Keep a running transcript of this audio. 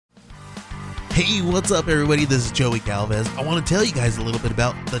Hey, what's up, everybody? This is Joey Galvez. I want to tell you guys a little bit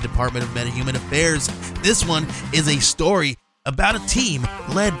about the Department of Metahuman Affairs. This one is a story about a team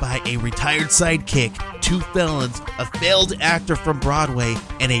led by a retired sidekick, 2 felons, a failed actor from Broadway,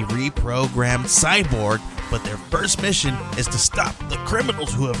 and a reprogrammed cyborg. But their first mission is to stop the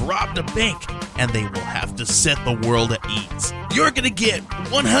criminals who have robbed a bank, and they will have to set the world at ease. You're going to get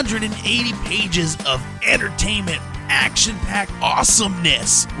 180 pages of entertainment, action-packed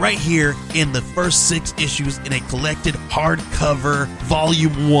awesomeness right here in the first 6 issues in a collected hardcover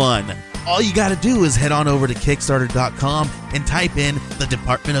volume 1. All you got to do is head on over to Kickstarter.com and type in the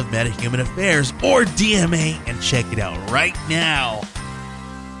Department of Metahuman Affairs or DMA and check it out right now.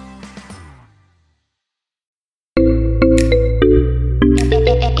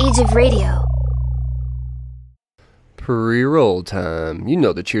 Age of Radio. Pre-roll time. You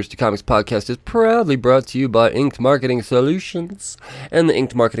know the Cheers to Comics podcast is proudly brought to you by Inked Marketing Solutions. And the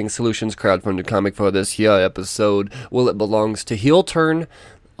Inked Marketing Solutions crowdfunded comic for this here episode, well, it belongs to Heel Turn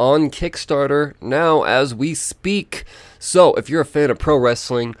on Kickstarter now as we speak. So, if you're a fan of pro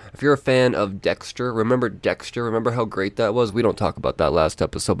wrestling, if you're a fan of Dexter, remember how great that was? We don't talk about that last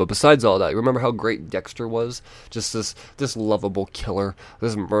episode, but besides all that, remember how great Dexter was? Just this lovable killer,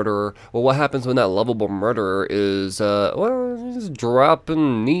 this murderer. Well, what happens when that lovable murderer is, he's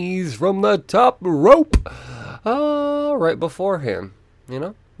dropping knees from the top rope, right beforehand, you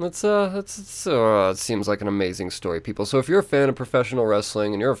know? It seems like an amazing story, people. So if you're a fan of professional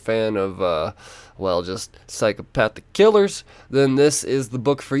wrestling and you're a fan of, just psychopathic killers, then this is the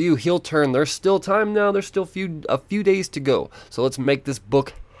book for you. Heel Turn. There's still time now. There's still a few days to go. So let's make this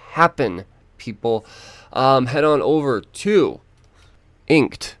book happen, people. Head on over to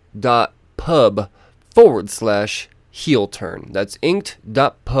inked.pub/Heel Turn. That's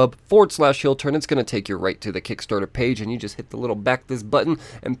inked.pub/Heel Turn. It's going to take you right to the Kickstarter page, and you just hit the little back this button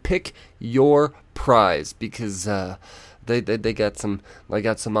and pick your prize because they got some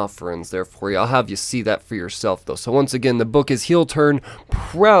offerings there for you. I'll have you see that for yourself though. So once again, the book is Heel Turn,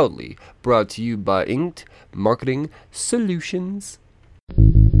 proudly brought to you by Inked Marketing Solutions.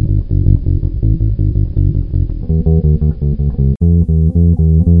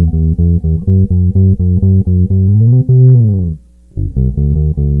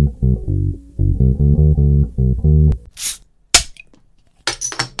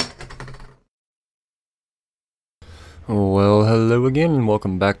 Well, hello again, and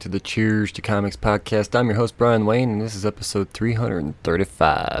welcome back to the Cheers to Comics podcast. I'm your host, Brian Wayne, and this is episode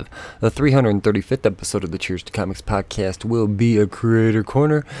 335. The 335th episode of the Cheers to Comics podcast will be a creator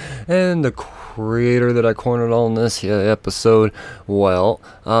corner, and the creator that I cornered on this episode, he's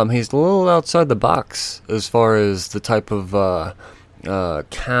a little outside the box as far as the type of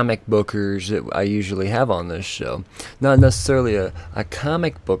comic bookers that I usually have on this show. Not necessarily a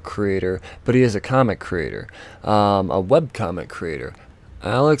comic book creator, but he is a comic creator, a web comic creator.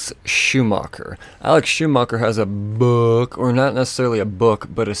 Alex Schumacher. Alex Schumacher has a book, or not necessarily a book,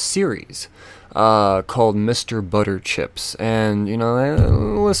 but a series called Mr. Butter Chips. And,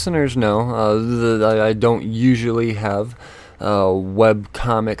 listeners know that I don't usually have web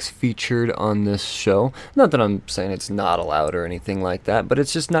comics featured on this show. Not that I'm saying it's not allowed or anything like that, but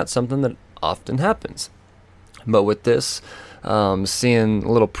it's just not something that often happens. But with this, seeing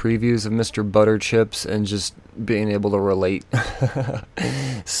little previews of Mr. Butter Chips and just being able to relate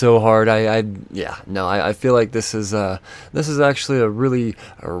so hard, I feel like this is actually a really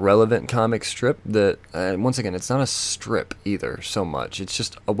relevant comic strip that, once again, it's not a strip either so much. It's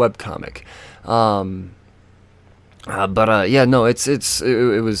just a web comic. It's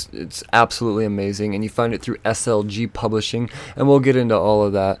absolutely amazing, and you find it through SLG Publishing, and we'll get into all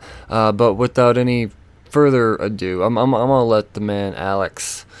of that. But without any further ado, I'm gonna let the man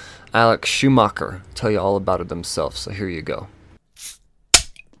Alex Schumacher tell you all about it himself. So here you go.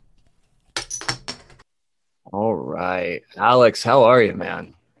 All right, Alex, how are you,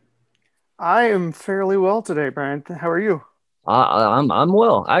 man? I am fairly well today, Brian. How are you? I'm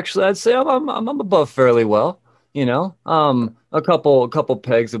well. Actually, I'd say I'm above fairly well. A couple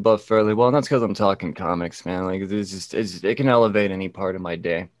pegs above fairly well, and that's because I'm talking comics, man. Like it can elevate any part of my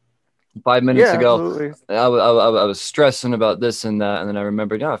day. 5 minutes ago, I was stressing about this and that, and then I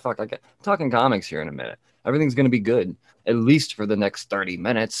remembered, I'm talking comics here in a minute. Everything's gonna be good, at least for the next 30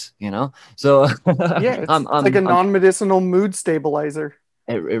 minutes, So it's like a non-medicinal mood stabilizer.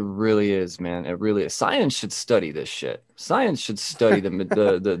 It really is, man. It really is. Science should study this shit. Science should study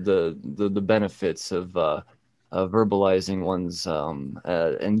the benefits of verbalizing one's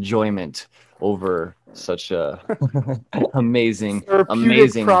enjoyment over such amazing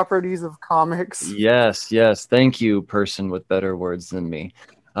properties of comics. Yes. Thank you, person with better words than me.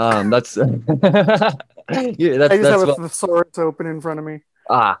 That's yeah, I just have that's a what. thesaurus open in front of me.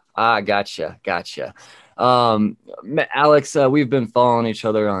 Gotcha. Alex, we've been following each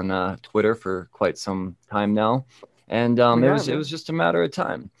other on Twitter for quite some time now, and We it have, was it yeah. was just a matter of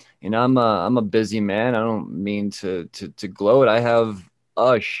time. I'm a busy man. I don't mean to gloat. I have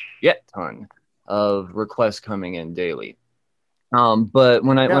a shit ton of requests coming in daily. But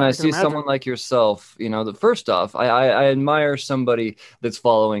when Yeah, I I can see imagine. someone like yourself, the first off, I admire somebody that's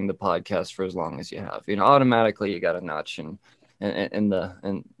following the podcast for as long as you have. Automatically you got a notch and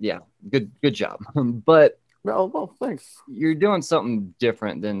yeah, good job. But Well, thanks. you're doing something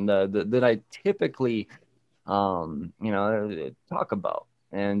different than that I typically talk about.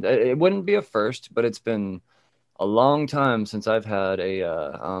 And it wouldn't be a first, but it's been a long time since I've had a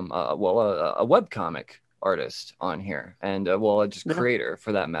webcomic artist on here, and just Yeah. creator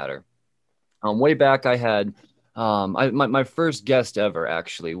for that matter. Way back, I had my first guest ever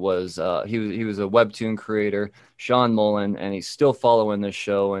actually was he was a webtoon creator, Sean Mullen, and he's still following this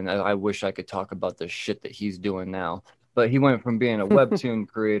show. And I wish I could talk about the shit that he's doing now. But he went from being a webtoon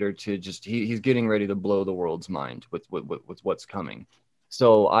creator to just he's getting ready to blow the world's mind with what's coming.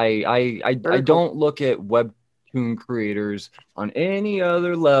 So I Very cool. don't look at webtoon creators on any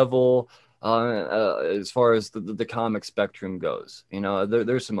other level as far as the comic spectrum goes.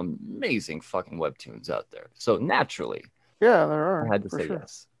 There's some amazing fucking webtoons out there. So naturally, Yeah, there I are had to for say sure.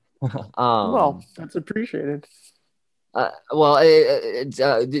 yes. Well, um, that's appreciated.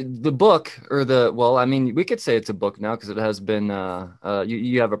 the book or I mean, we could say it's a book now because it has been,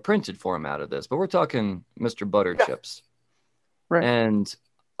 you have a printed form out of this, but we're talking Mr. Butter Yeah. Chips. Right. And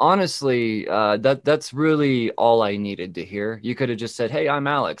honestly, that's really all I needed to hear. You could have just said, "Hey, I'm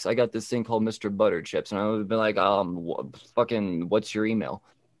Alex. I got this thing called Mr. Butter Chips," and I would have been like, fucking, what's your email?"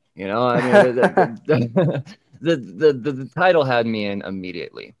 I mean, the title had me in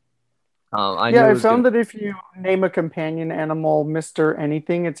immediately. I Yeah, knew it I was gonna. found that if you name a companion animal Mr.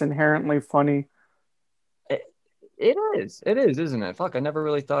 Anything, it's inherently funny. It, it is, isn't it? Fuck, I never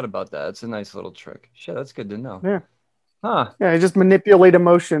really thought about that. It's a nice little trick. Shit, that's good to know. Yeah. Huh? Yeah, I just manipulate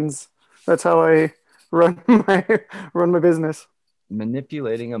emotions. That's how I run my run my business.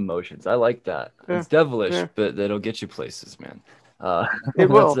 Manipulating emotions. I like that. Yeah. It's devilish, Yeah. but that'll get you places, man. Uh, It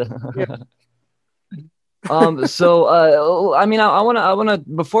that's will. a, Yeah. so I mean, I wanna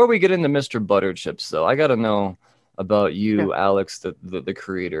before we get into Mr. Butter Chips though, I gotta know about Yeah. you, Alex, the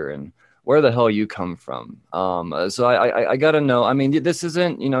creator, and where the hell you come from. So I gotta know. I mean, this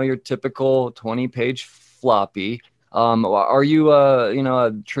isn't your typical 20-page floppy. Are you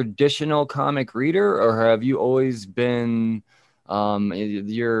a traditional comic reader, or have you always been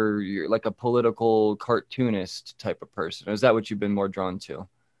you're like a political cartoonist type of person? Or is that what you've been more drawn to?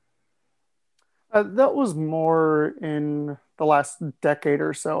 That was more in the last decade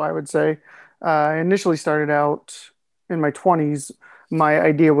or so, I would say. I initially started out in my 20s. My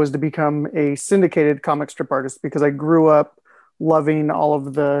idea was to become a syndicated comic strip artist because I grew up loving all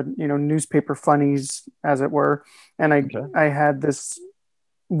of the, newspaper funnies, as it were. And Okay. I had this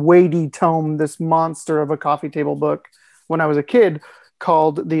weighty tome, this monster of a coffee table book when I was a kid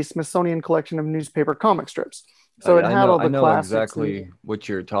called the Smithsonian Collection of Newspaper Comic Strips. So it I had know all I the know classics and exactly what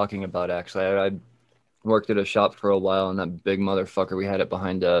you're talking about. Actually, I worked at a shop for a while, and that big motherfucker, we had it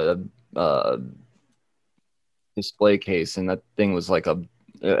behind a display case, and that thing was like a.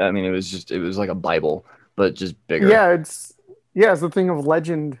 I mean, it was like a Bible, but just bigger. yeah, it's the thing of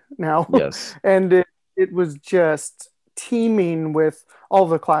legend now, Yes. and it was just teeming with all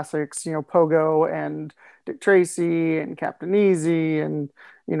the classics, Pogo and Dick Tracy and Captain Easy, and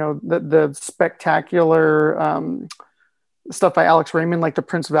the spectacular stuff by Alex Raymond, like the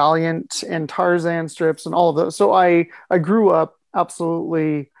Prince Valiant and Tarzan strips and all of those. So I grew up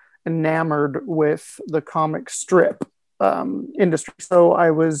absolutely enamored with the comic strip industry. So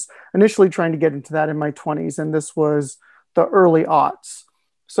I was initially trying to get into that in my 20s, and this was the early aughts.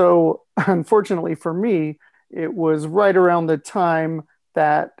 So unfortunately for me, it was right around the time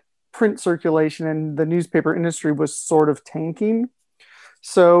that print circulation and the newspaper industry was sort of tanking.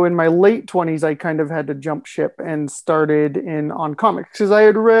 So in my late 20s, I kind of had to jump ship and started in on comics because I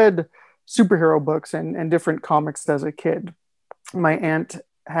had read superhero books and different comics as a kid. My aunt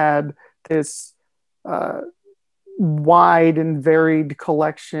had this uh, wide and varied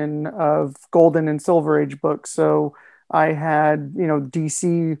collection of golden and silver age books. So I had,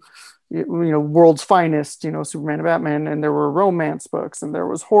 DC, world's finest, Superman and Batman, and there were romance books and there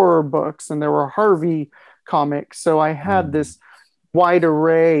was horror books and there were Harvey comics. So I had Mm. this wide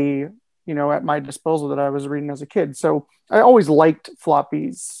array, at my disposal that I was reading as a kid. So I always liked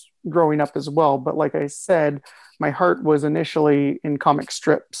floppies growing up as well. But like I said, my heart was initially in comic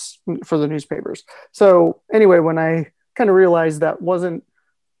strips for the newspapers. So anyway, when I kind of realized that wasn't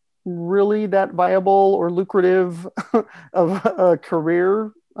really that viable or lucrative of a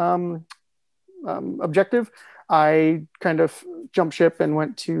career objective, I kind of jumped ship and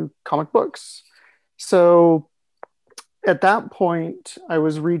went to comic books. So at that point, I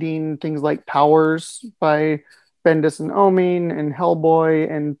was reading things like Powers by Bendis and Oeming and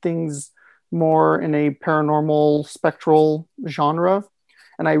Hellboy and things more in a paranormal spectral genre.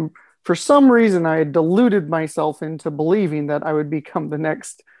 And I, for some reason, I had deluded myself into believing that I would become the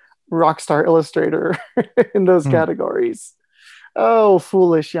next rock star illustrator in those categories. Oh,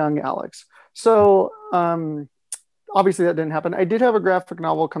 foolish young Alex. So, obviously that didn't happen. I did have a graphic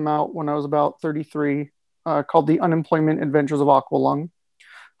novel come out when I was about 33 called The Unemployment Adventures of Aqualung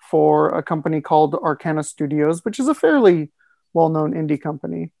for a company called Arcana Studios, which is a fairly well-known indie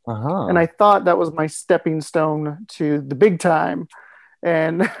company. And I thought that was my stepping stone to the big time.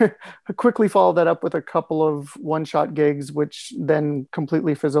 And I quickly followed that up with a couple of one-shot gigs, which then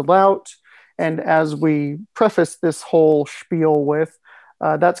completely fizzled out. And as we preface this whole spiel with,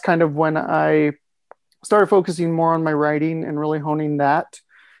 that's kind of when I started focusing more on my writing and really honing that,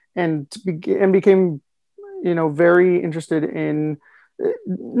 and became, very interested in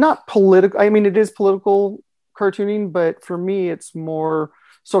not political. I mean, it is political cartooning, but for me, it's more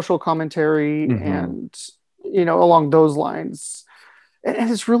social commentary and, along those lines.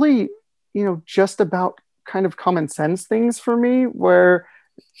 And it's really, just about kind of common sense things for me where,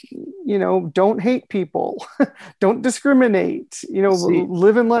 don't hate people, don't discriminate,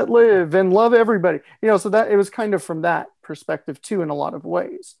 live and let live and love everybody, so that it was kind of from that perspective too, in a lot of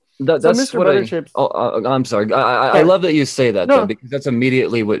ways. That's Mr. what Butterchips. I'm sorry. I love that you say that, though, because that's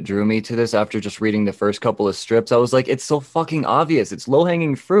immediately what drew me to this after just reading the first couple of strips. I was like, it's so fucking obvious. It's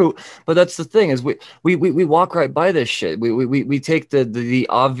low-hanging fruit. But that's the thing, is we walk right by this shit. We take the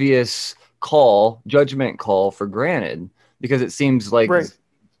obvious judgment call for granted because it seems like it's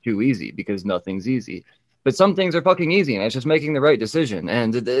too easy, because nothing's easy. But some things are fucking easy, and it's just making the right decision.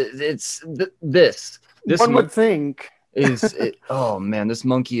 And it's this one would think. Oh man, this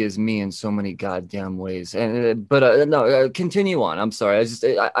monkey is me in so many goddamn ways. And continue on. I'm sorry.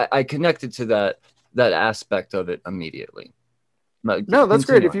 I connected to that aspect of it immediately. No, that's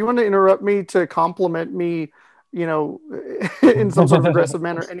great. If you want to interrupt me to compliment me, in some sort of aggressive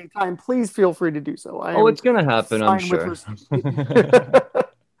manner anytime, please feel free to do so. It's gonna happen, I'm sure.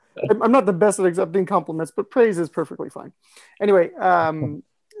 I'm not the best at accepting compliments, but praise is perfectly fine. Anyway,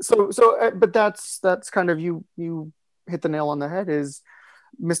 but that's kind of you hit the nail on the head. Is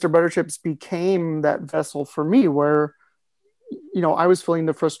Mr. Butterchips became that vessel for me where, I was feeling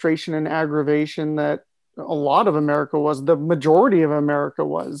the frustration and aggravation that a lot of America was, the majority of America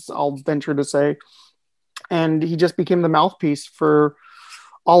was, I'll venture to say. And he just became the mouthpiece for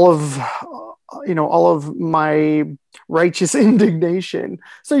all of my righteous indignation.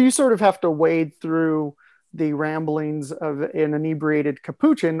 So you sort of have to wade through the ramblings of an inebriated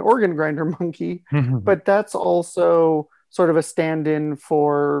capuchin organ grinder monkey, but that's also sort of a stand-in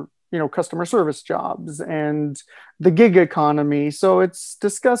for, customer service jobs and the gig economy. So it's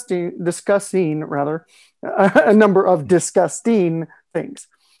discussing a number of disgusting things.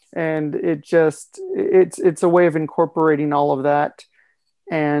 And it's a way of incorporating all of that.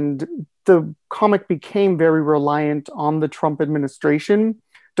 And the comic became very reliant on the Trump administration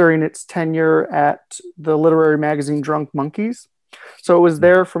during its tenure at the literary magazine Drunk Monkeys. So it was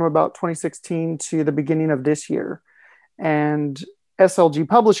there from about 2016 to the beginning of this year. And SLG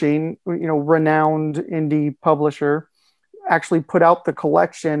Publishing, renowned indie publisher, actually put out the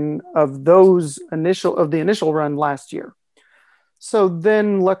collection of the initial run last year. So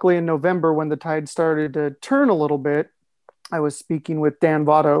then, luckily in November, when the tide started to turn a little bit, I was speaking with Dan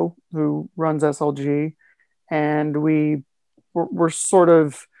Votto, who runs SLG, and we were sort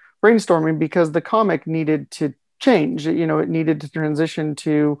of brainstorming because the comic needed to change. It needed to transition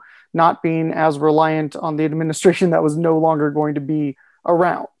to not being as reliant on the administration that was no longer going to be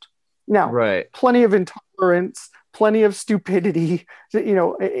around. Now, plenty of intolerance, plenty of stupidity,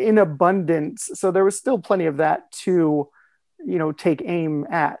 in abundance. So there was still plenty of that to take aim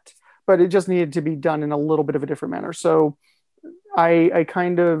at, but it just needed to be done in a little bit of a different manner. So I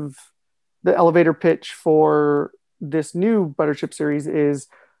kind of, the elevator pitch for this new Butterchip series is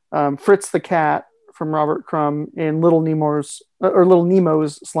Fritz the cat from Robert Crumb in Little Nemo's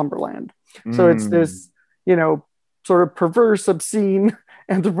Slumberland. So it's this, sort of perverse, obscene,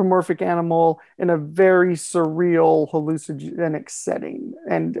 anthropomorphic animal in a very surreal, hallucinogenic setting,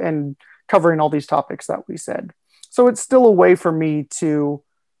 and covering all these topics that we said. So it's still a way for me to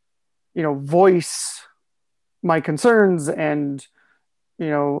voice my concerns and,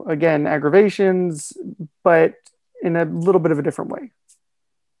 again, aggravations, but in a little bit of a different way.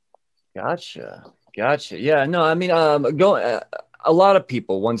 Gotcha. Yeah, no, I mean, a lot of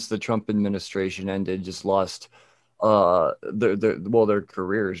people, once the Trump administration ended, just lost their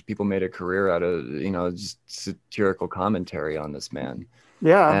careers. People made a career out of, just satirical commentary on this man.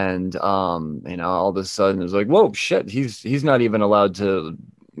 Yeah. And all of a sudden it's like, whoa, shit, he's not even allowed to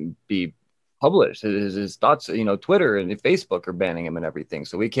be published. His thoughts, Twitter and Facebook are banning him and everything.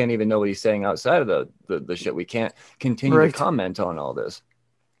 So we can't even know what he's saying outside of the shit. We can't continue to comment on all this.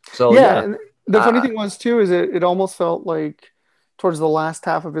 So yeah. And the funny thing was too, is it almost felt like towards the last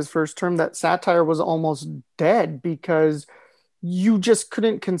half of his first term that satire was almost dead, because you just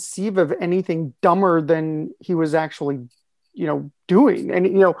couldn't conceive of anything dumber than he was actually doing. And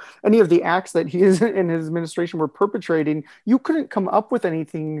any of the acts that he and his administration were perpetrating, you couldn't come up with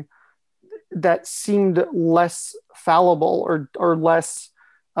anything that seemed less fallible or less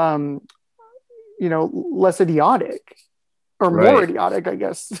less idiotic, or more idiotic, I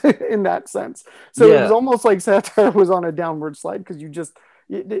guess, in that sense. So it was almost like satire was on a downward slide, because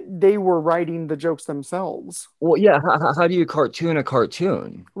they were writing the jokes themselves. Well, yeah. How do you cartoon a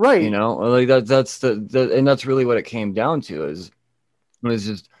cartoon? Right. Like that's and that's really what it came down to, is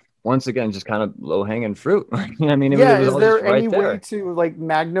just, once again, just kind of low hanging fruit. I mean, is there any way to like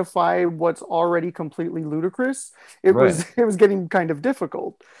magnify what's already completely ludicrous? It was getting kind of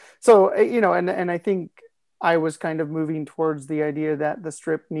difficult. So, and I think I was kind of moving towards the idea that the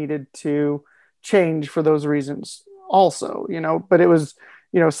strip needed to change for those reasons also, but it was,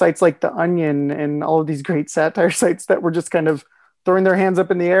 sites like The Onion and all of these great satire sites that were just kind of throwing their hands up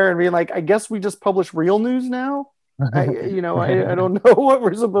in the air and being like, I guess we just publish real news now. I don't know what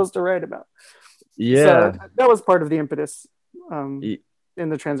we're supposed to write about. Yeah. So that was part of the impetus in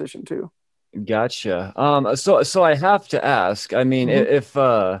the transition too. Gotcha. So I have to ask, I mean, if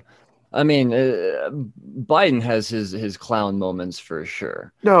Biden has his clown moments for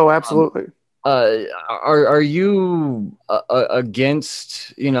sure. No, absolutely. Are you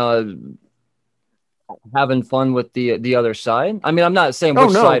against, having fun with the other side? I mean, I'm not saying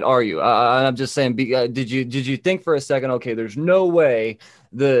which side are you. I'm just saying, did you think for a second, okay, there's no way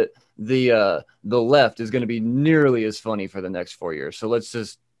the left is going to be nearly as funny for the next 4 years, so let's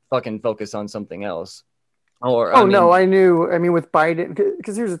just fucking focus on something else? Or no, I knew. I mean, with Biden,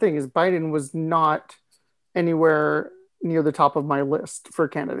 because here's the thing: is Biden was not anywhere near the top of my list for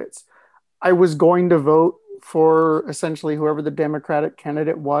candidates. I was going to vote for essentially whoever the Democratic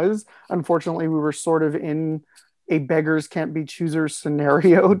candidate was. Unfortunately, we were sort of in a beggars can't be choosers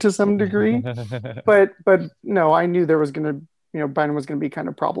scenario to some degree. but no, I knew there was going to, Biden was going to be kind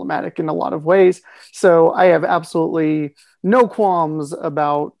of problematic in a lot of ways. So I have absolutely no qualms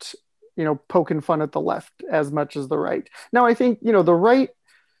about, poking fun at the left as much as the right. Now, I think, the right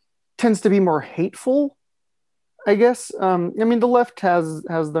tends to be more hateful, I guess. I mean, the left has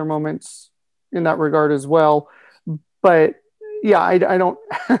their moments in that regard as well, but yeah, I don't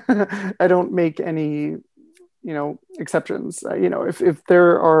I don't make any exceptions. If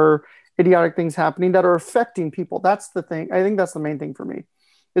there are idiotic things happening that are affecting people, that's the thing. I think that's the main thing for me,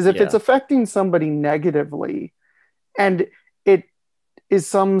 is if it's affecting somebody negatively, and it is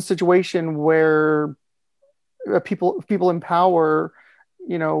some situation where people in power,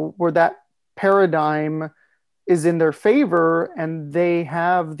 where that paradigm is in their favor and they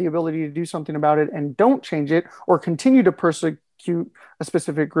have the ability to do something about it and don't change it or continue to persecute a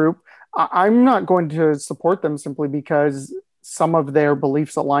specific group, I'm not going to support them simply because some of their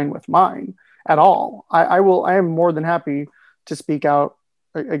beliefs align with mine at all. I am more than happy to speak out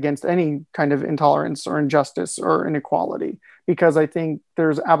against any kind of intolerance or injustice or inequality, because I think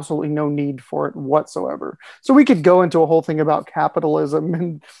there's absolutely no need for it whatsoever. So we could go into a whole thing about capitalism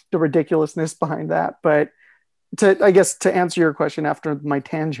and the ridiculousness behind that, but to answer your question after my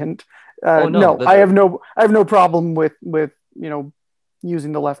tangent, I have no problem with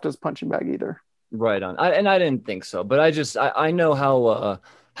using the left as punching bag either. Right on. I didn't think so, but I know how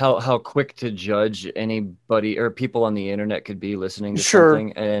quick to judge anybody or people on the internet could be listening to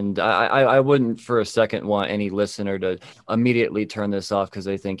something, and I wouldn't for a second want any listener to immediately turn this off because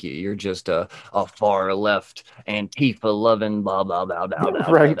they think you're just a far left Antifa loving blah blah blah blah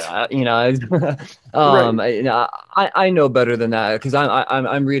blah. Right. Right. I know better than that, because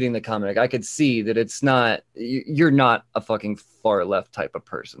I'm reading the comic. I could see that it's not, you're not a fucking far left type of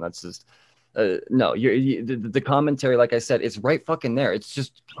person. That's just. No, the commentary, like I said, it's right fucking there. It's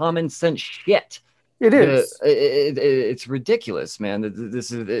just common sense shit. It is. It's ridiculous, man.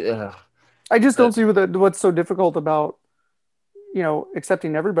 This is. I just don't see what's so difficult about,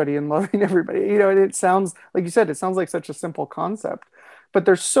 accepting everybody and loving everybody. And it sounds like you said, it sounds like such a simple concept, but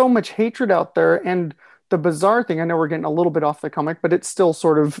there's so much hatred out there. And the bizarre thing, I know we're getting a little bit off the comic, but it's still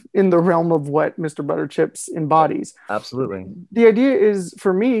sort of in the realm of what Mr. Butterchips embodies. Absolutely. The idea is,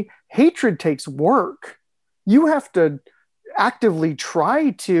 for me, hatred takes work. You have to actively try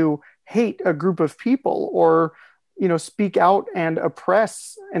to hate a group of people, or speak out and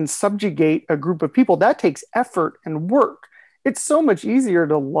oppress and subjugate a group of people. That takes effort and work. It's so much easier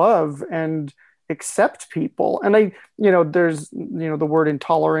to love and accept people. And there's the word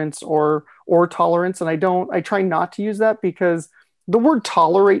intolerance or tolerance, and I try not to use that, because the word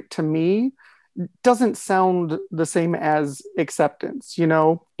tolerate to me doesn't sound the same as acceptance.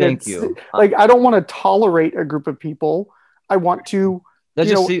 Thank you. Like, I don't want to tolerate a group of people. I want to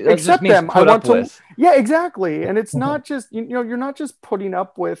accept them. I want to. Yeah, exactly. And it's not just, you're not just putting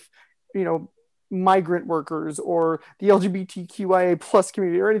up with, migrant workers or the LGBTQIA plus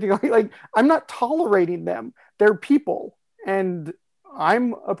community or anything like. I'm not tolerating them. They're people, and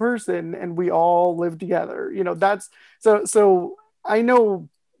I'm a person, and we all live together. That's so I know,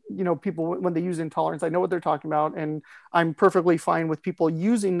 people, when they use intolerance, I know what they're talking about, and I'm perfectly fine with people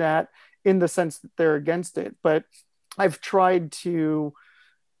using that in the sense that they're against it. But I've tried to,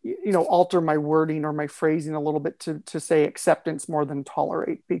 alter my wording or my phrasing a little bit to say acceptance more than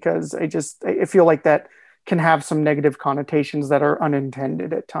tolerate, because I feel like that can have some negative connotations that are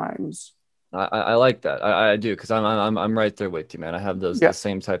unintended at times. I like that. I do, because I'm right there with you, man. I have the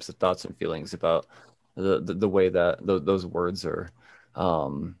same types of thoughts and feelings about the way that those words are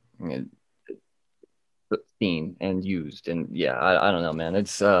seen and used. And yeah, I don't know, man.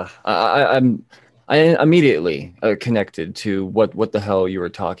 It's I immediately connected to what the hell you were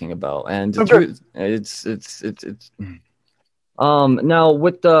talking about, and it's now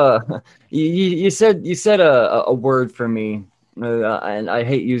with the you said a word for me, and I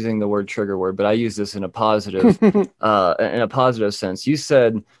hate using the word trigger word, but I use this in a positive sense. You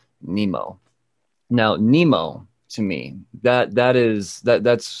said Nemo. Now Nemo, to me,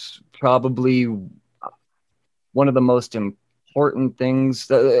 that's probably one of the most important things,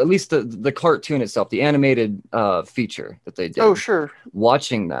 at least the cartoon itself, the animated feature that they did. Oh, sure.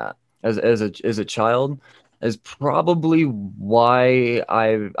 Watching that as a child is probably why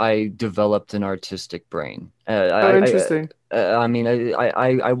I developed an artistic brain. Interesting.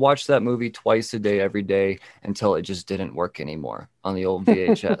 I watched that movie twice a day, every day, until it just didn't work anymore on the old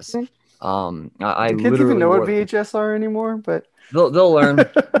VHS. Do kids even know what VHS are anymore? But they'll learn.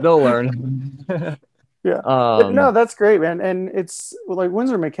 They'll learn. Yeah. No, that's great, man. And it's like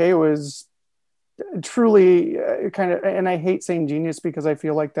Winsor McCay was truly kind of, and I hate saying genius because I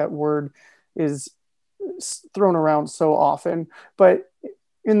feel like that word is thrown around so often, but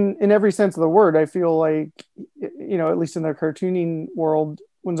in every sense of the word, I feel like, at least in the cartooning world,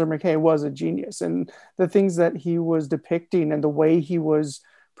 Winsor McCay was a genius, and the things that he was depicting and the way he was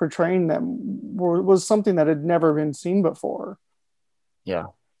portraying them was something that had never been seen before. Yeah.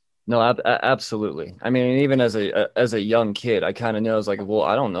 No, absolutely. I mean, even as a young kid, I kind of know, I was like, well,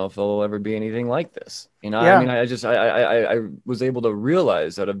 I don't know if there'll ever be anything like this. Yeah. I mean, I was able to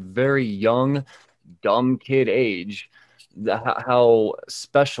realize at a very young, dumb kid age how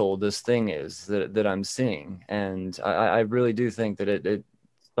special this thing is that I'm seeing. And I really do think that it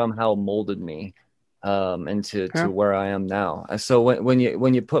somehow molded me into where I am now. So when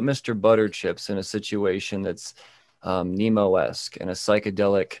you put Mr. Butterchips in a situation that's Nemo-esque and a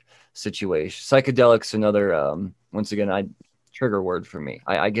psychedelic situation. Psychedelic's another once again trigger word for me.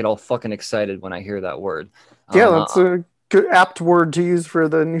 I get all fucking excited when I hear that word. Yeah, that's a good apt word to use for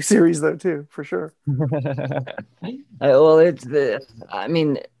the new series though too, for sure. Well,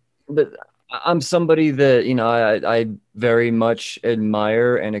 I'm somebody that I very much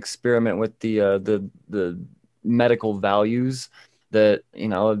admire and experiment with the medical values that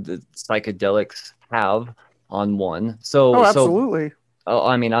the psychedelics have on one. So absolutely.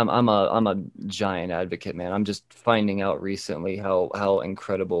 I mean, I'm a giant advocate, man. I'm just finding out recently how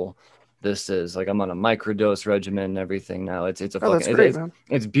incredible this is. Like, I'm on a microdose regimen and everything now. It's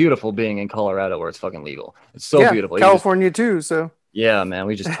beautiful being in Colorado where it's fucking legal. It's so beautiful. California too. So yeah, man,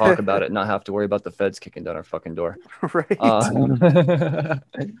 we just talk about it and not have to worry about the feds kicking down our fucking door. Right. But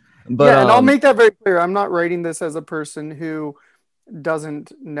and I'll make that very clear. I'm not writing this as a person who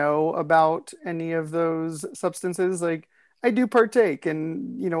doesn't know about any of those substances. Like, I do partake,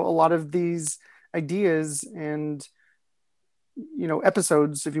 and a lot of these ideas and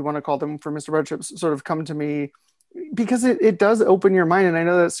episodes, if you want to call them, for Mr. Butterchips, sort of come to me because it does open your mind. And I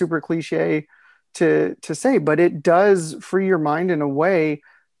know that's super cliche to say, but it does free your mind in a way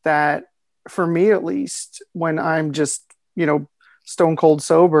that, for me at least, when I'm just stone cold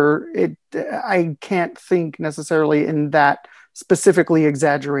sober, I can't think necessarily in that specifically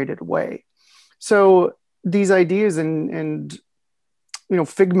exaggerated way. So these ideas and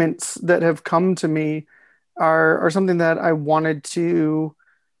figments that have come to me are something that I wanted to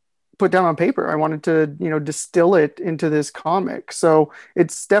put down on paper. I wanted to, distill it into this comic. So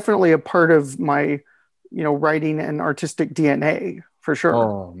it's definitely a part of my, writing and artistic DNA for sure.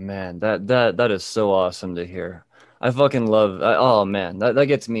 Oh man, that is so awesome to hear. I fucking love. Oh man, that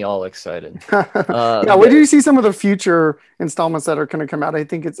gets me all excited. Yeah, wait till you see some of the future installments that are going to come out.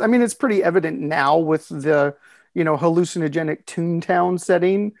 I mean, it's pretty evident now with the, hallucinogenic Toontown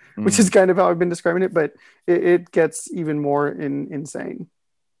setting, which is kind of how I've been describing it, but it gets even more insane.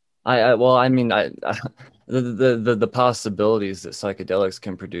 Well, I mean, the possibilities that psychedelics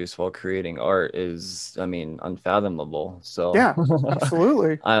can produce while creating art is, I mean, unfathomable. So Yeah,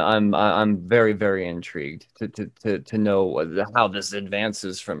 absolutely. I'm very, very intrigued to know how this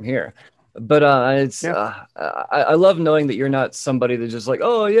advances from here. But I love knowing that you're not somebody that's just like,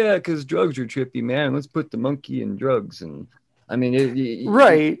 oh yeah, because drugs are trippy, man. Let's put the monkey in drugs. And I mean,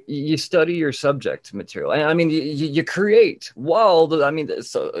 right. You study your subject material. I mean, you create. Well, I mean,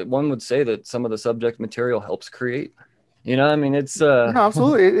 so one would say that some of the subject material helps create. I mean, it's No,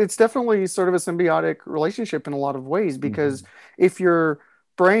 absolutely. It's definitely sort of a symbiotic relationship in a lot of ways, because if your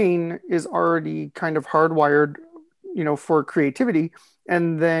brain is already kind of hardwired, for creativity,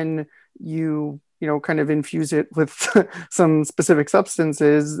 and then kind of infuse it with some specific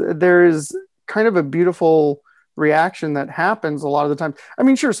substances, there is kind of a beautiful reaction that happens a lot of the time. I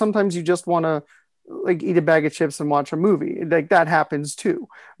mean, sure, sometimes you just want to like eat a bag of chips and watch a movie. Like that happens too.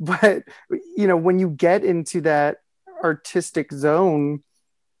 But when you get into that artistic zone,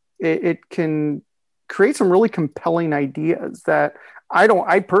 it can create some really compelling ideas that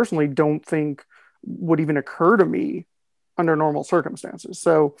I personally don't think would even occur to me under normal circumstances.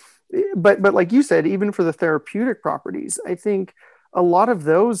 So, but like you said, even for the therapeutic properties, I think a lot of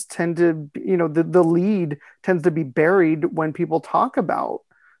those tend to, the lead tends to be buried when people talk about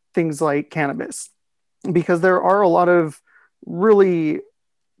things like cannabis, because there are a lot of really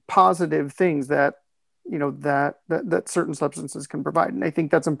positive things that, that certain substances can provide. And I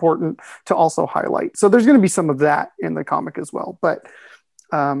think that's important to also highlight. So there's going to be some of that in the comic as well. But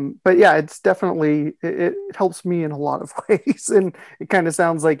yeah, it's definitely, it helps me in a lot of ways. And it kind of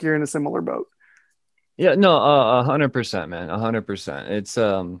sounds like you're in a similar boat. Yeah, no, 100%, man, 100%.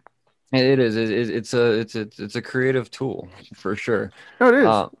 It is. It's a creative tool for sure. No, it is.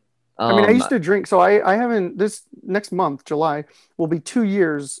 I mean, I Um, used to drink. So I haven't, this next month, July, will be 2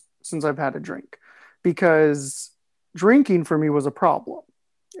 years since I've had a drink, because drinking for me was a problem.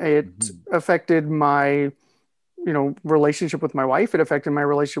 It affected my, relationship with my wife. It affected my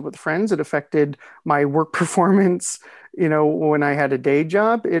relationship with friends. It affected my work performance. When I had a day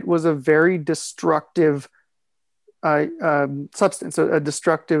job, it was a very destructive substance, a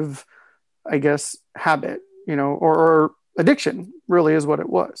destructive, I guess, habit, or addiction really is what it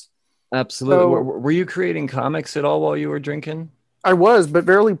was. Absolutely. So Were you creating comics at all while you were drinking? I was, but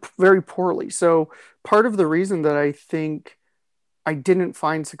very, very poorly. So part of the reason that I think I didn't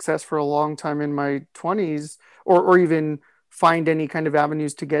find success for a long time in my 20s, or even find any kind of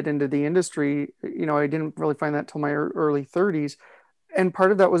avenues to get into the industry, I didn't really find that till my early 30s. And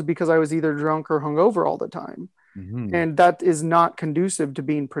part of that was because I was either drunk or hungover all the time. And that is not conducive to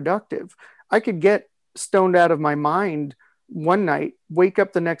being productive. I could get stoned out of my mind one night, wake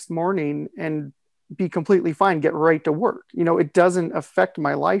up the next morning and be completely fine, get right to work. It doesn't affect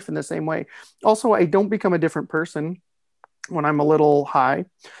my life in the same way. Also, I don't become a different person when I'm a little high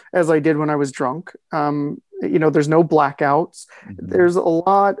as I did when I was drunk. There's no blackouts. There's a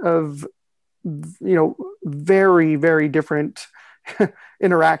lot of, very, very different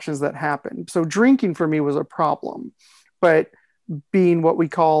interactions that happen. So drinking for me was a problem, but being what we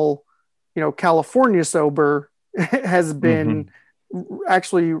call, California sober has been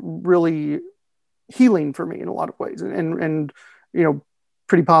actually really healing for me in a lot of ways, and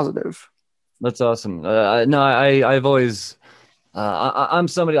pretty positive. That's awesome. No, I've always I'm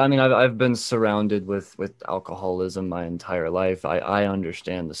somebody. I mean, I've been surrounded with alcoholism my entire life. I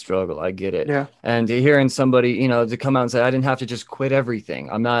understand the struggle. I get it. Yeah. And hearing somebody, to come out and say I didn't have to just quit everything.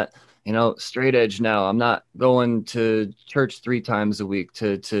 I'm not, straight edge now. I'm not going to church 3 times a week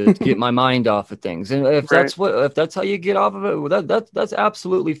to get my mind off of things. And if that's how you get off of it, well, that's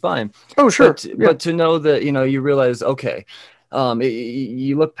absolutely fine. Oh, sure. But to know that, you realize, okay.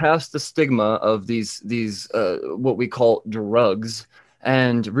 You look past the stigma of these what we call drugs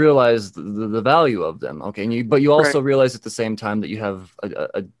and realize the value of them. Okay, but you also realize at the same time that you have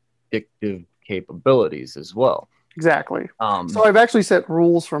addictive capabilities as well. Exactly. Um, So I've actually set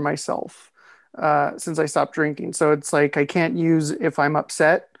rules for myself since I stopped drinking. So it's like I can't use if I'm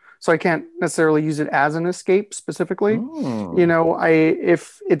upset. So I can't necessarily use it as an escape specifically. You mm, know, I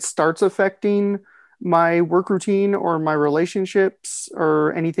if it starts affecting my work routine or my relationships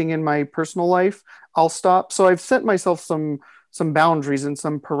or anything in my personal life, I'll stop. So I've set myself some boundaries and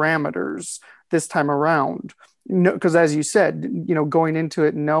some parameters this time around. No, because as you said, you know, going into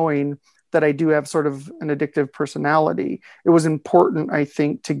it knowing that I do have sort of an addictive personality, it was important, I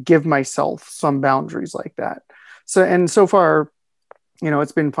think, to give myself some boundaries like that. So, and so far, you know,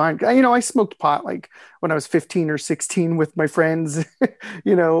 it's been fine. You know, I smoked pot like when I was 15 or 16 with my friends,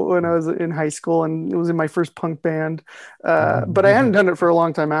 you know, when I was in high school and it was in my first punk band. But I hadn't done it for a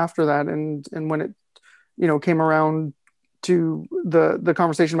long time after that. And when it, you know, came around to the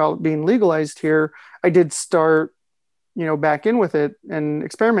conversation about being legalized here, I did start, you know, back in with it and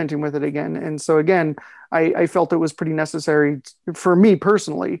experimenting with it again. And so again, I felt it was pretty necessary for me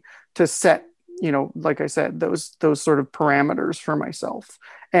personally to set, you know, like I said, those sort of parameters for myself.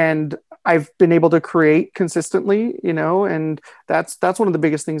 And I've been able to create consistently, you know, and that's one of the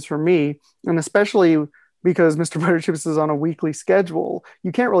biggest things for me. And especially because Mr. Butterchips is on a weekly schedule,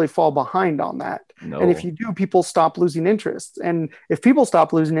 you can't really fall behind on that. And if no. you do, people stop losing interest. And if people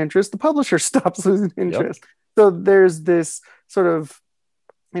stop losing interest, the publisher stops losing Yep. interest. So there's this sort of,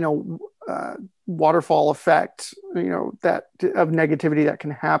 you know, waterfall effect, you know, that of negativity that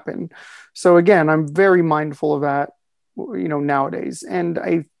can happen. So again, I'm very mindful of that, you know, nowadays. And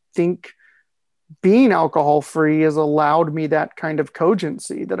I think being alcohol free has allowed me that kind of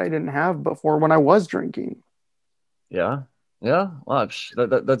cogency that I didn't have before when I was drinking. Yeah. Yeah. Well,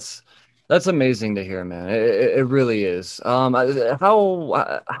 that's amazing to hear, man. It really is.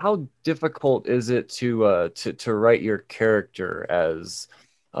 How difficult is it to write your character as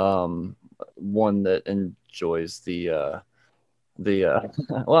um one that enjoys the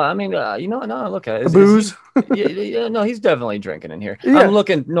well, I mean, you know, no, look at The is he booze. yeah, yeah, no, he's definitely drinking in here. I'm Yeah.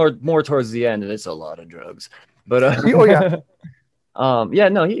 looking more towards the end, and it's a lot of drugs. But Oh yeah. yeah,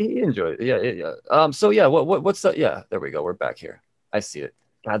 no, he enjoyed it. Yeah, yeah. So yeah, what's the yeah, there we go. We're back here. I see it.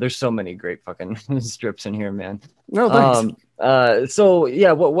 God, there's so many great fucking strips in here, man. No, thanks. So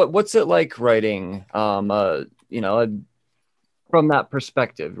yeah, what's it like writing you know, from that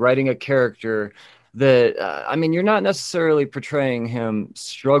perspective, writing a character that I mean, you're not necessarily portraying him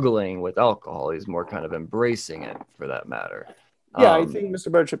struggling with alcohol. He's more kind of embracing it for that matter. Yeah, I Um, think Mr.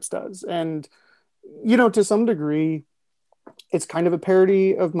 Butterchips does. And, you know, to some degree, it's kind of a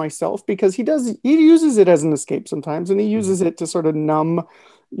parody of myself because he uses it as an escape sometimes and he mhm. uses it to sort of numb,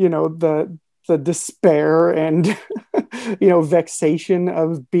 you know, the despair and you know vexation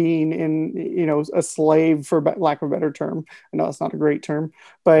of being in, you know, a slave, for lack of a better term. I know that's not a great term,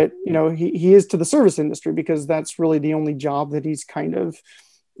 but you know he is to the service industry because that's really the only job that he's kind of,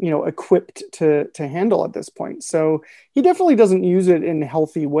 you know, equipped to handle at this point. So he definitely doesn't use it in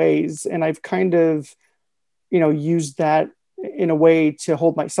healthy ways, and I've kind of, you know, used that in a way to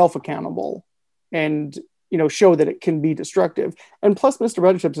hold myself accountable and, you know, show that it can be destructive. And plus, Mr.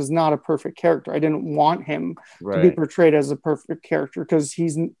 Butterchips is not a perfect character. I didn't want him to be Right. portrayed as a perfect character because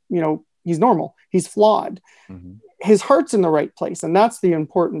he's, you know, he's normal, he's flawed, Mhm. his heart's in the right place, and that's the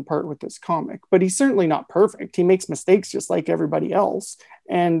important part with this comic. But he's certainly not perfect. He makes mistakes just like everybody else.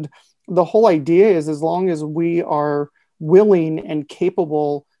 And the whole idea is, as long as we are willing and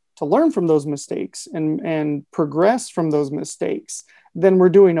capable to learn from those mistakes and progress from those mistakes, then we're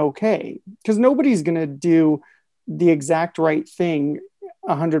doing okay. Because nobody's going to do the exact right thing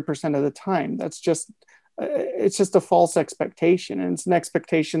 100% of the time. That's just it's just a false expectation, and it's an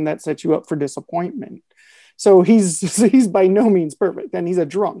expectation that sets you up for disappointment. So he's by no means perfect, and he's a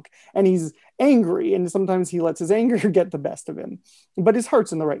drunk, and he's angry, and sometimes he lets his anger get the best of him. But his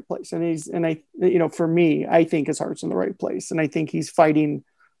heart's in the right place, and I, you know, for me, I think his heart's in the right place, and I think he's fighting.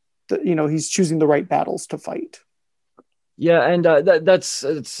 You know, he's choosing the right battles to fight. Yeah, and that's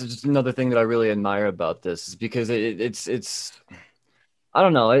it's just another thing that I really admire about this is because it's I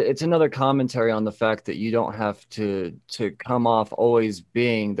don't know. It's another commentary on the fact that you don't have to come off always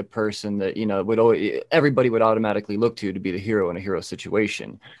being the person that, you know, would always, everybody would automatically look to be the hero in a hero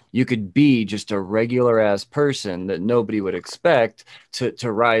situation. You could be just a regular ass person that nobody would expect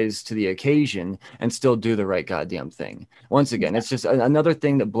to rise to the occasion and still do the right goddamn thing. Once again, it's just another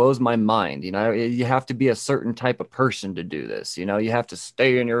thing that blows my mind. You know, you have to be a certain type of person to do this. You know, you have to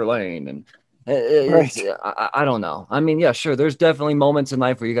stay in your lane and it's Right. I don't know. I mean, yeah, sure. There's definitely moments in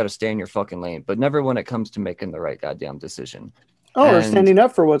life where you got to stay in your fucking lane, but never when it comes to making the right goddamn decision. Oh, or And standing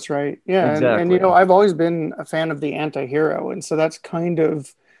up for what's right. Yeah, and you know, exactly. I've always been a fan of the anti-hero, and so that's kind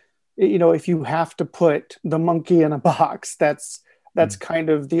of if you have to put the monkey in a box, that's kind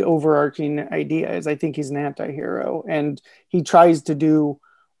of the overarching idea. Is I think he's an anti-hero, and he tries to do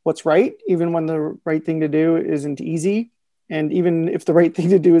what's right, even when the right thing to do isn't easy, and even if the right thing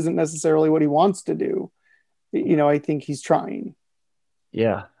to do isn't necessarily what he wants to do. I think he's trying.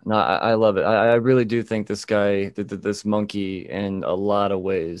 Yeah, no, I love it. I really do think this guy, this monkey, in a lot of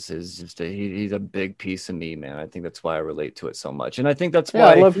ways, is just he's a big piece of me, man. I think that's why I relate to it so much, and I think that's Yeah,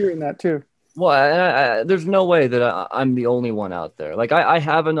 I why. love hearing that too. Well, there's no way that I'm the only one out there. Like I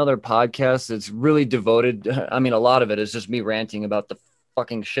have another podcast that's really devoted. I mean, a lot of it is just me ranting about the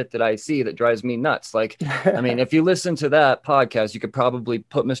fucking shit that I see that drives me nuts. Like, I mean, if you listen to that podcast, you could probably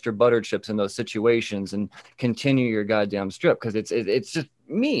put Mr. Butterchips in those situations and continue your goddamn strip because it's just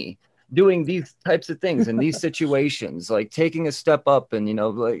me doing these types of things in these situations, like taking a step up and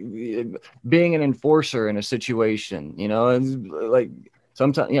like being an enforcer in a situation, and like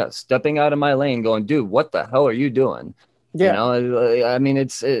sometimes, yeah, stepping out of my lane, going, dude, what the hell are you doing? Yeah, I mean, and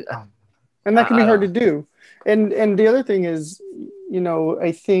that can be I hard to don't do. And the other thing is,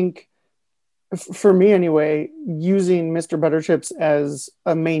 I think for me anyway, using Mr. Butterchips as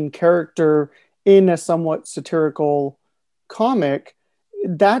a main character in a somewhat satirical comic,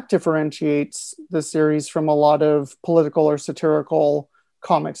 that differentiates the series from a lot of political or satirical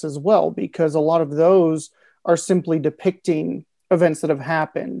comics as well, because a lot of those are simply depicting events that have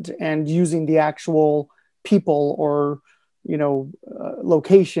happened and using the actual people or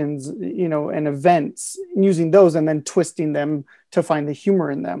locations, and events, using those and then twisting them to find the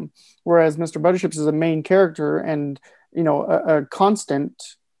humor in them. Whereas Mr. Butterchips is a main character and a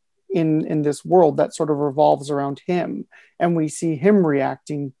constant in this world that sort of revolves around him, and we see him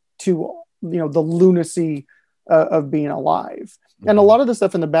reacting to the lunacy of being alive, and a lot of the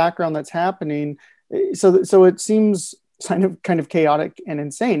stuff in the background that's happening. So it seems kind of chaotic and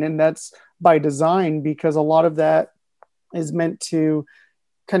insane, and that's by design, because a lot of that is meant to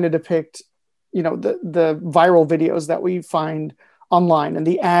kind of depict the viral videos that we find online and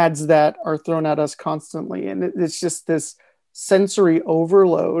the ads that are thrown at us constantly, and it's just this sensory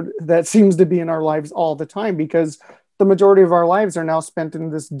overload that seems to be in our lives all the time, because the majority of our lives are now spent in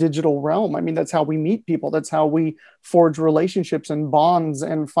this digital realm. I mean, that's how we meet people, that's how we forge relationships and bonds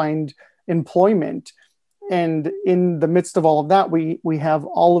and find employment. And in the midst of all of that, we have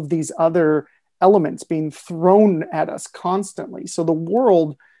all of these other elements being thrown at us constantly. So the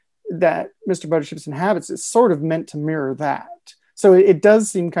world that Mr. Butterchips inhabits is sort of meant to mirror that. So it does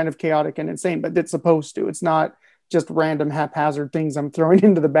seem kind of chaotic and insane, but it's supposed to. It's not just random haphazard things I'm throwing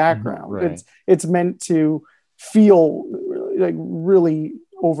into the background. Right. It's meant to feel like really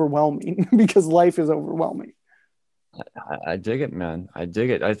overwhelming because life is overwhelming. I dig it, man. I dig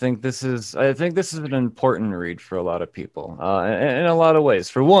it. I think this is an important read for a lot of people, in a lot of ways.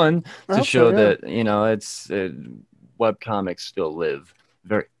 For one, to So, show yeah. that web comics still live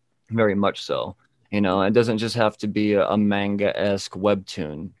very, very much so. It doesn't just have to be a manga-esque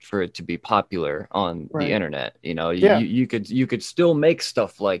webtoon for it to be popular on the Right. internet. Yeah. You could still make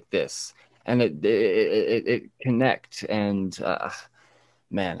stuff like this, and it connect and.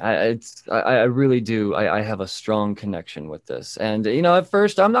 Man, I really do. I have a strong connection with this. And, at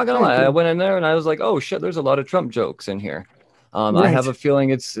first, I'm not gonna Thank lie, I you. went in there and I was like, oh shit, there's a lot of Trump jokes in here. I have Right. a feeling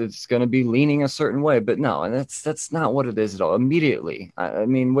it's gonna be leaning a certain way, but no, and that's not what it is at all. Immediately, I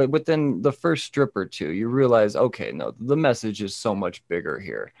mean, within the first strip or two, you realize, okay, no, the message is so much bigger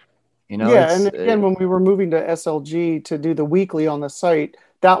here. Yeah, and It's again, when we were moving to SLG to do the weekly on the site,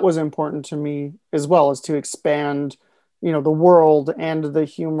 that was important to me as well, as to expand, the world and the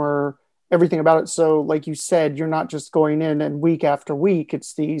humor, everything about it. So, like you said, you're not just going in and week after week,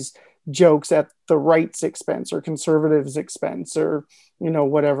 it's these jokes at the right's expense or conservatives' expense or,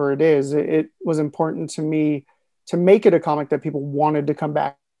 whatever it is. It was important to me to make it a comic that people wanted to come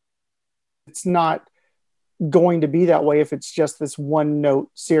back. It's not going to be that way if it's just this one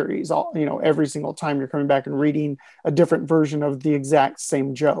note series. All every single time you're coming back and reading a different version of the exact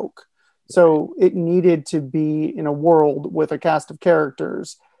same joke. So it needed to be in a world with a cast of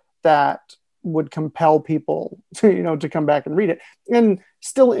characters that would compel people to, to come back and read it, and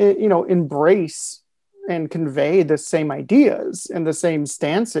still embrace and convey the same ideas and the same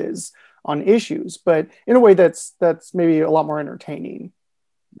stances on issues, but in a way that's maybe a lot more entertaining.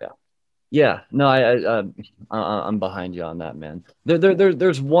 yeah. Yeah, no, I'm behind you on that, man.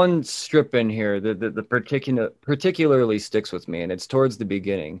 There's one strip in here that the particularly sticks with me, and it's towards the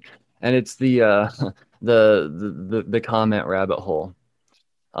beginning, and it's the the comment rabbit hole.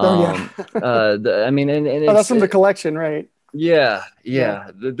 Oh yeah. I mean, and Oh, that's it's from the collection, right? yeah,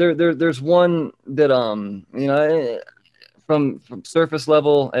 Yeah. yeah. There's one that from surface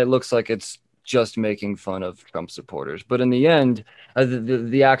level, it looks like it's just making fun of Trump supporters, but in the end,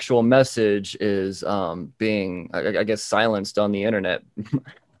 the actual message is being, I guess, silenced on the internet.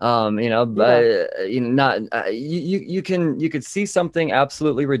 But not you could see something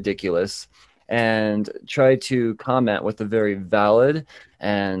absolutely ridiculous and try to comment with a very valid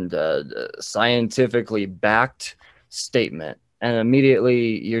and scientifically backed statement, and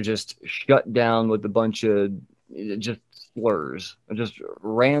immediately you're just shut down with a bunch of just slurs, just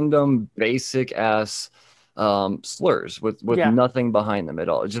random basic ass slurs with nothing behind them at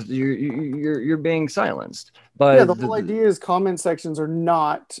all. Just you're being silenced. But the whole idea is comment sections are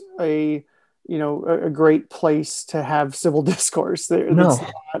not a great place to have civil discourse. It's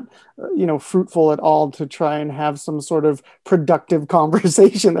not fruitful at all to try and have some sort of productive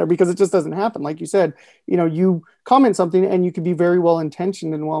conversation there, because it just doesn't happen. Like you said, you comment something and you could be very well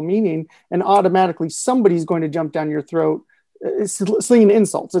intentioned and well meaning, and automatically somebody's going to jump down your throat slinging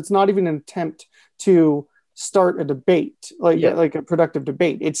insults. It's not even an attempt to start a debate, like a productive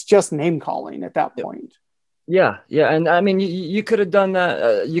debate. It's just name calling at that point. Yeah, and I mean, you could have done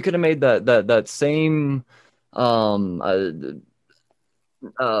that. You could have made that same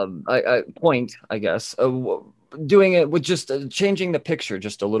point, I guess, doing it with just changing the picture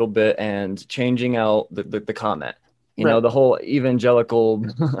just a little bit and changing out the comment. The whole evangelical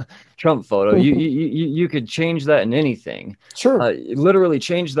Trump photo. You could change that in anything. Sure. Literally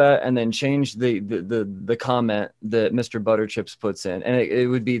change that, and then change the comment that Mr. Butterchips puts in, and it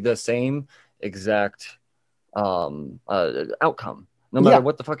would be the same exact outcome, no matter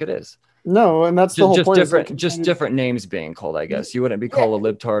what the fuck it is. No, and that's the whole point. Just different names being called, I guess. You wouldn't be called a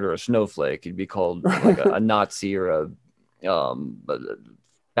libtard or a snowflake. You'd be called like a Nazi or a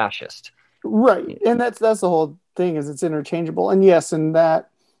fascist. Right, and that's the whole thing, is it's interchangeable. And yes, in that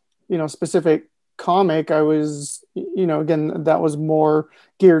specific comic, I was again, that was more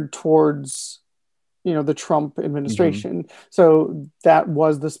geared towards the Trump administration. Mm-hmm. So that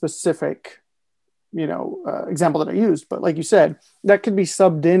was the specific example that I used. But like you said, that could be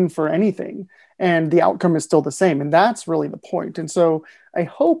subbed in for anything, and the outcome is still the same. And that's really the point. And so I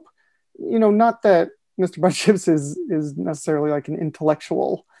hope, not that Mr. Butterchips is necessarily like an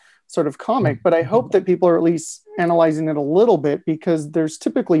intellectual sort of comic, but I hope that people are at least analyzing it a little bit, because there's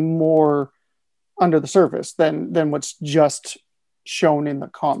typically more under the surface than what's just shown in the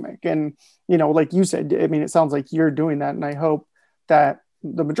comic. And, like you said, I mean, it sounds like you're doing that. And I hope that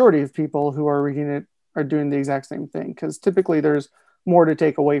the majority of people who are reading it are doing the exact same thing, because typically there's more to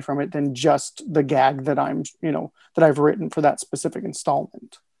take away from it than just the gag that that I've written for that specific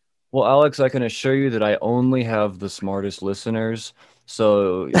installment. Well, Alex, I can assure you that I only have the smartest listeners.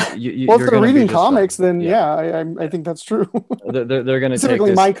 So well, if they're reading comics, then I think that's true. They're going to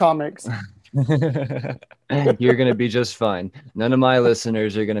specifically my comics. You're going to be just fine. None of my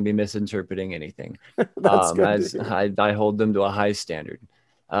listeners are going to be misinterpreting anything. I hold them to a high standard.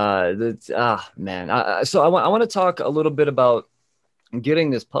 Man. So I want to talk a little bit about getting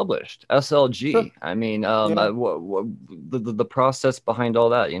this published. SLG. Sure. I mean, the process behind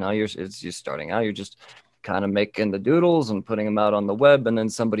all that. You're starting out. You're just kind of making the doodles and putting them out on the web, and then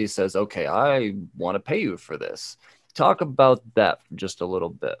somebody says, "Okay, I want to pay you for this." Talk about that for just a little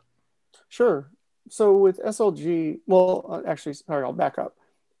bit. Sure. So with SLG, I'll back up.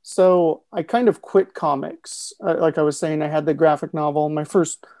 So I kind of quit comics. Like I was saying, I had the graphic novel, my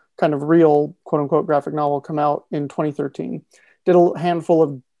first kind of real quote unquote graphic novel, come out in 2013. Did a handful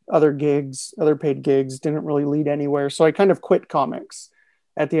of other paid gigs, didn't really lead anywhere. So I kind of quit comics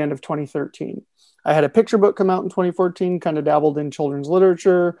at the end of 2013. I had a picture book come out in 2014, kind of dabbled in children's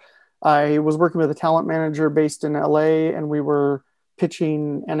literature. I was working with a talent manager based in LA, and we were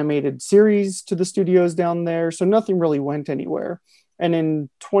pitching animated series to the studios down there. So nothing really went anywhere. And in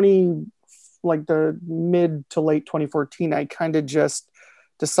the mid to late 2014, I kind of just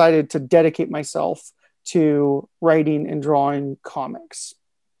decided to dedicate myself to writing and drawing comics.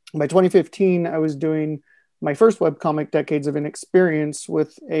 By 2015, I was doing my first webcomic, Decades of Inexperience,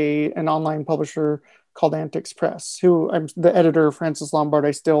 with an online publisher called Antics Press, who I'm the editor, Francis Lombard.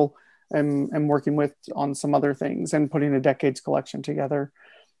 I still am working with on some other things and putting a Decades collection together.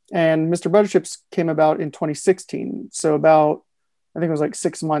 And Mr. Butterchips came about in 2016. So about, I think it was like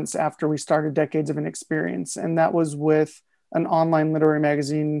 6 months after we started Decades of Inexperience. And that was with an online literary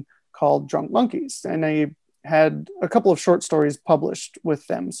magazine called Drunk Monkeys. And I had a couple of short stories published with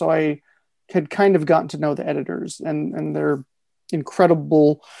them. So I had kind of gotten to know the editors, and they're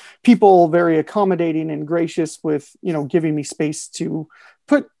incredible people, very accommodating and gracious with, giving me space to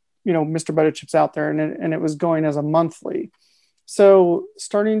put, Mr. Butterchips out there. And it was going as a monthly. So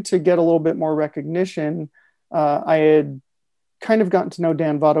starting to get a little bit more recognition, I had kind of gotten to know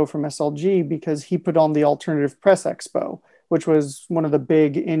Dan Votto from SLG because he put on the Alternative Press Expo, which was one of the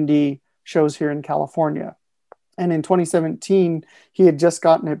big indie shows here in California. And in 2017, he had just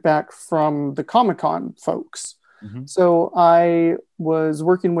gotten it back from the Comic-Con folks. Mm-hmm. So I was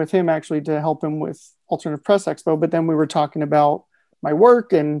working with him actually to help him with Alternative Press Expo, but then we were talking about my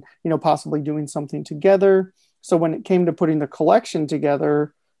work and, possibly doing something together. So when it came to putting the collection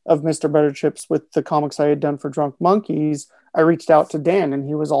together of Mr. Butterchips with the comics I had done for Drunk Monkeys, I reached out to Dan and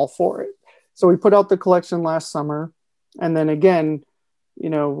he was all for it. So we put out the collection last summer. And then again,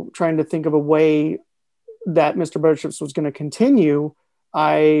 trying to think of a way that Mr. Butterchips was going to continue,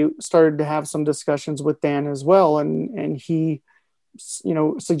 I started to have some discussions with Dan as well. And he,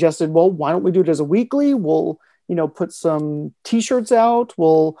 suggested, well, why don't we do it as a weekly? We'll, put some t-shirts out.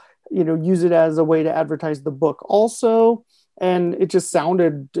 We'll, use it as a way to advertise the book also. And it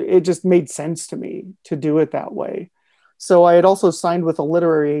just made sense to me to do it that way. So I had also signed with a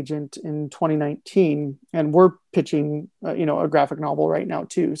literary agent in 2019, and we're pitching, a graphic novel right now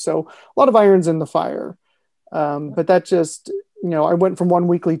too. So a lot of irons in the fire. But that just, I went from one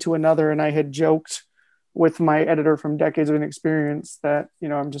weekly to another, and I had joked with my editor from Decades of Inexperience that,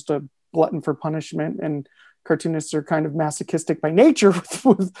 I'm just a glutton for punishment, and cartoonists are kind of masochistic by nature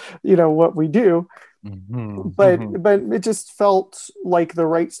with what we do. Mm-hmm. But it just felt like the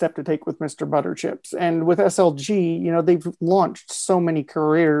right step to take with Mr. Butterchips. And with SLG, they've launched so many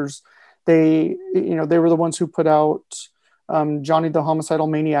careers. They were the ones who put out Johnny the Homicidal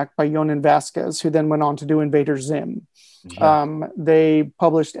Maniac by Yonan Vasquez, who then went on to do Invader Zim. Yeah. They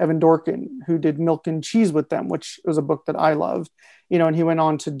published Evan Dorkin, who did Milk and Cheese with them, which was a book that I loved, and he went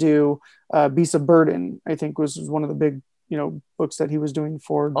on to do Beast of Burden, I think was one of the big, books that he was doing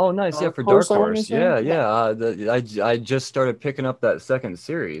for. Oh, nice. Yeah. For Dark Horse. Yeah. I just started picking up that second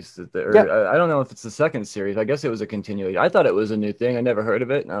series. I don't know if it's the second series. I guess it was a continuity. I thought it was a new thing. I never heard of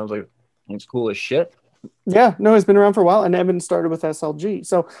it. And I was like, it's cool as shit. Yeah, no, it's been around for a while, and Evan started with SLG.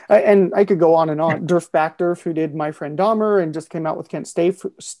 So, and I could go on and on. Durf Backdurf, who did My Friend Dahmer and just came out with Kent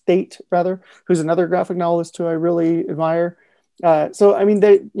State, who's another graphic novelist who I really admire. So, I mean,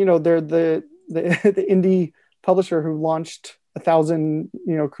 they're the indie publisher who launched 1,000,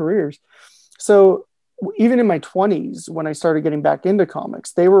 careers. So, even in my 20s, when I started getting back into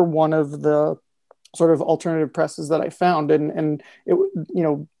comics, they were one of the sort of alternative presses that I found, and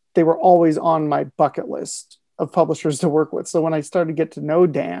it, they were always on my bucket list of publishers to work with. So when I started to get to know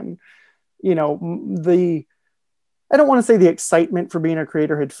Dan, I don't want to say the excitement for being a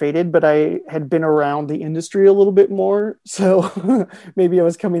creator had faded, but I had been around the industry a little bit more. So maybe I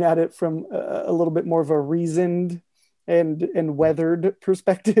was coming at it from a little bit more of a reasoned and weathered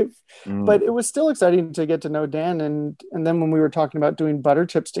perspective. But it was still exciting to get to know Dan. And then when we were talking about doing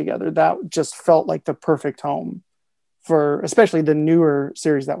Butterchips together, that just felt like the perfect home for especially the newer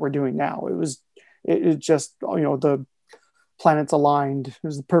series that we're doing now. It just, the planets aligned. It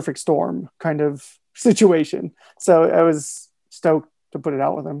was the perfect storm kind of situation. So I was stoked to put it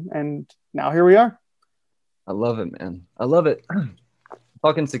out with him. And now here we are. I love it, man. I love it.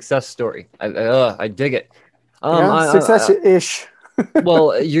 Fucking success story. I dig it. Success-ish.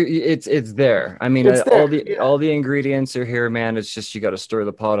 Well, it's there. I mean, it's there. all the ingredients are here, man. It's just you got to stir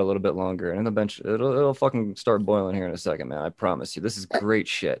the pot a little bit longer, and it'll fucking start boiling here in a second, man. I promise you. This is great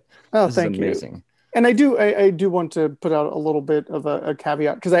shit. Oh, this thank is amazing. You. And I do want to put out a little bit of a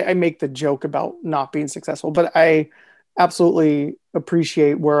caveat, because I make the joke about not being successful, but I absolutely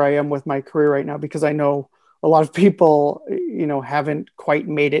appreciate where I am with my career right now, because I know a lot of people, haven't quite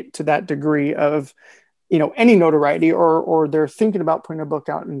made it to that degree of, any notoriety, or they're thinking about putting a book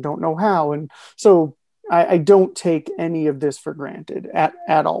out and don't know how. And so I don't take any of this for granted at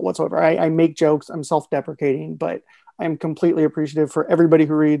all whatsoever. I make jokes, I'm self-deprecating, but I'm completely appreciative for everybody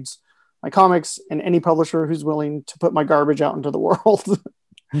who reads my comics and any publisher who's willing to put my garbage out into the world.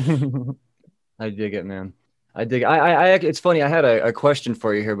 I dig it, man. I dig it. It's funny. I had a question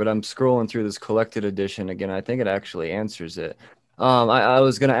for you here, but I'm scrolling through this collected edition again. I think it actually answers it. I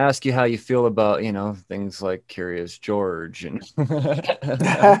was going to ask you how you feel about, things like Curious George and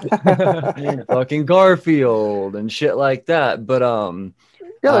fucking Garfield and shit like that. But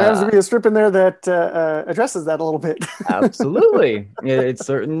yeah, there has to be a strip in there that addresses that a little bit. Absolutely. It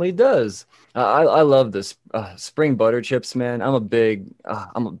certainly does. I love this Spring Butterchips, man. I'm a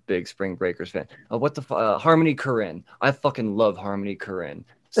big Spring Breakers fan. What the Harmony Korine. I fucking love Harmony Korine.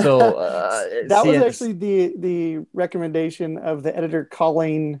 So that was actually the recommendation of the editor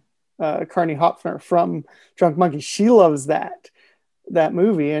Colleen Carney Hopfner from Drunk Monkey. She loves that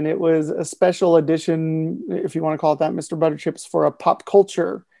movie, and it was a special edition, if you want to call it that, Mr. Butterchips, for a pop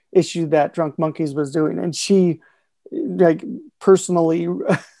culture issue that Drunk Monkeys was doing, and she personally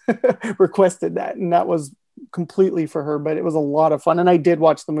requested that, and that was completely for her. But it was a lot of fun, and I did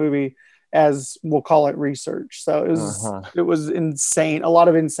watch the movie as, we'll call it, research. So it was insane, a lot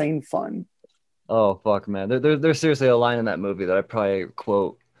of insane fun. Oh fuck, man! There's seriously a line in that movie that I probably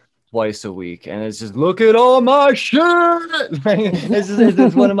quote twice a week, and it's just, "Look at all my shit."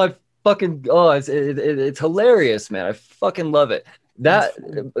 It's one of my fucking it's hilarious, man. I fucking love it. That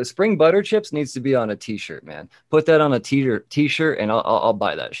spring butter chips needs to be on a t-shirt, man. Put that on a t-shirt, and I'll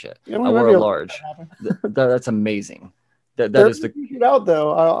buy that shit. I'll wear a large. That's amazing. That is the out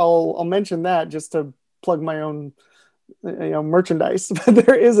though. I'll mention that just to plug my own merchandise.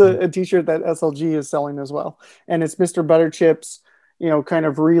 There is a t-shirt that SLG is selling as well, and it's Mr. Butter Chips, kind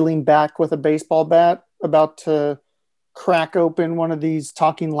of reeling back with a baseball bat, about to crack open one of these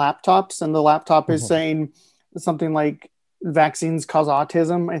talking laptops, and the laptop is saying something like, "Vaccines cause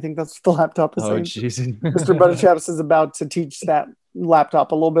autism." I think that's what the laptop is saying. Mr. Butter Chips is about to teach that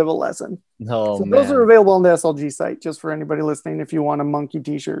laptop a little bit of a lesson. Oh, so man. Those are available on the SLG site, just for anybody listening, if you want a monkey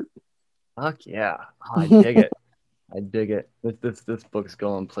t-shirt. Fuck yeah. I dig it. I dig it. This book's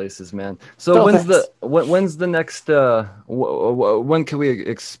going places, man. So when's the next when can we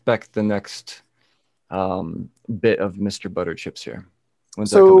expect the next bit of Mr. Butter Chips here?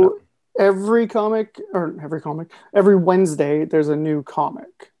 When's that coming up? Every Wednesday there's a new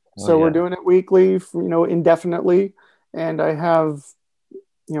comic. We're doing it weekly, indefinitely, and I have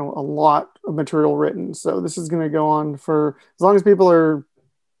a lot of material written. So this is going to go on for as long as people are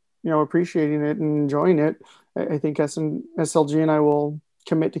appreciating it and enjoying it. I think SLG and I will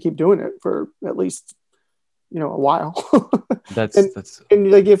commit to keep doing it for at least a while. That's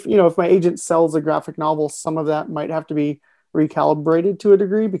like, if my agent sells a graphic novel, some of that might have to be recalibrated to a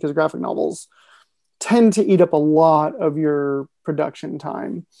degree, because graphic novels tend to eat up a lot of your production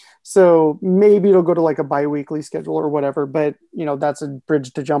time. So maybe it'll go to like a bi-weekly schedule or whatever, but that's a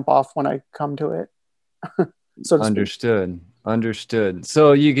bridge to jump off when I come to it. So Understood.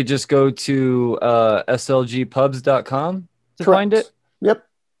 So you could just go to slgpubs.com to find it? Yep.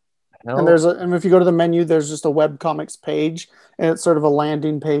 And and if you go to the menu, there's just a webcomics page, and it's sort of a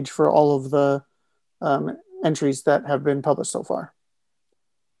landing page for all of the entries that have been published so far.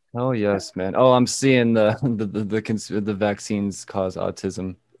 Oh yes, man. Oh, I'm seeing the vaccines cause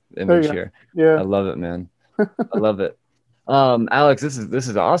autism image here. Yeah. I love it, man. I love it. Alex, this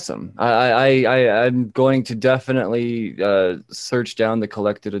is awesome. I'm going to definitely search down the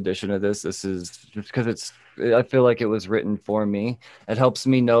collected edition of this. This is just because I feel like it was written for me. It helps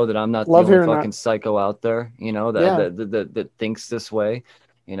me know that I'm not the only fucking psycho out there, that thinks this way.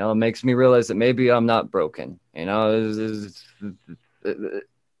 It makes me realize that maybe I'm not broken.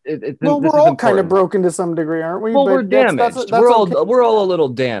 We're all kind of broken to some degree, aren't we? Well, we're damaged. We're all a little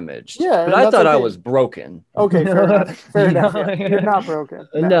damaged. Yeah, but I thought I was broken. Okay, fair enough. Yeah. You're not broken.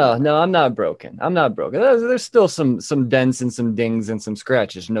 No, I'm not broken. There's still some dents and some dings and some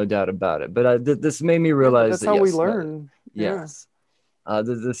scratches, no doubt about it. But this made me realize that's how we learn. Yes,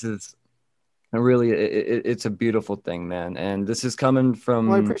 this is really it's a beautiful thing, man. And this is coming from.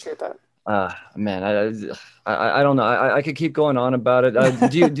 Well, I appreciate that. Man, I don't know. I could keep going on about it.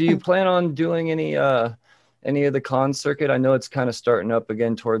 Do you plan on doing any of the con circuit? I know it's kind of starting up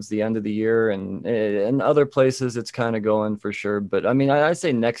again towards the end of the year, and in other places it's kind of going for sure. But I mean, I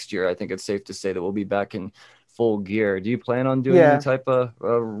say next year. I think it's safe to say that we'll be back in full gear. Do you plan on doing any type of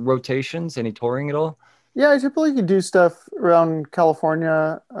rotations, any touring at all? Yeah, I typically could do stuff around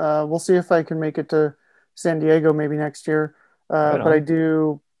California. We'll see if I can make it to San Diego maybe next year. But I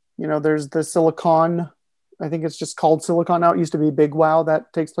do. There's the Silicon. I think it's just called Silicon now. It used to be Big Wow.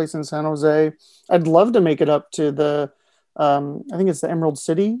 That takes place in San Jose. I'd love to make it up to the, I think it's the Emerald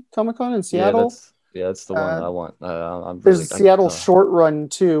City Comic Con in Seattle. Yeah, that's the one I want. There's Seattle Short Run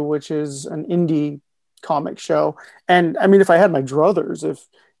too, which is an indie comic show. And I mean, if I had my druthers, if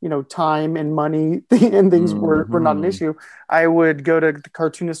time and money and things were not an issue, I would go to the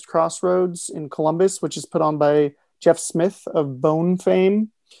Cartoonist Crossroads in Columbus, which is put on by Jeff Smith of Bone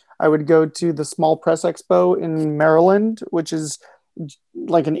fame. I would go to the Small Press Expo in Maryland, which is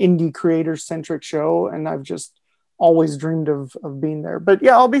like an indie creator centric show. And I've just always dreamed of being there. But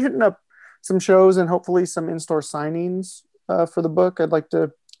yeah, I'll be hitting up some shows and hopefully some in-store signings for the book. I'd like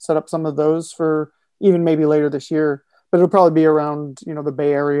to set up some of those for even maybe later this year, but it'll probably be around, the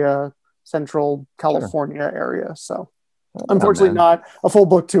Bay Area, Central California area. So unfortunately not a full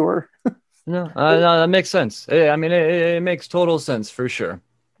book tour. No, that makes sense. I mean, it makes total sense for sure.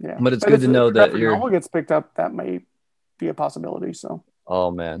 Yeah, but it's good to know that your novel gets picked up. That may be a possibility. So.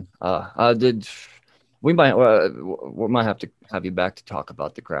 Oh man, we might have to have you back to talk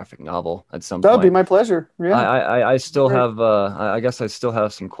about the graphic novel at some That would point. be my pleasure. Yeah. I still Great. have I guess I still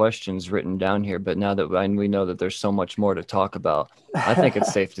have some questions written down here, but now that we know that there's so much more to talk about, I think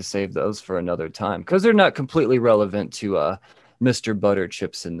it's safe to save those for another time because they're not completely relevant to Mr.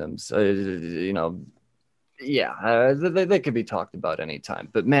 Butterchips in them. So, they could be talked about anytime.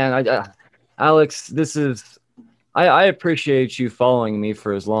 But man, Alex, I appreciate you following me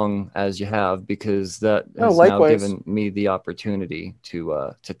for as long as you have because that has now given me the opportunity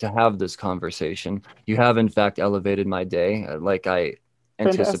to have this conversation. You have in fact elevated my day like I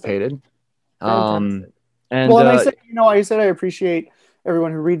anticipated. Fantastic. And I said I appreciate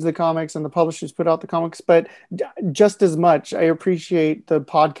everyone who reads the comics and the publishers put out the comics, but just as much I appreciate the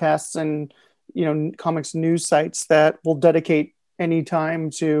podcasts and comics news sites that will dedicate any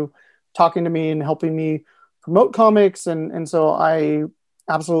time to talking to me and helping me promote comics, and so I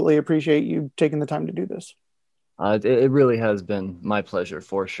absolutely appreciate you taking the time to do this. It really has been my pleasure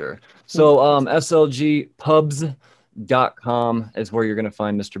for sure. So slgpubs.com is where you're going to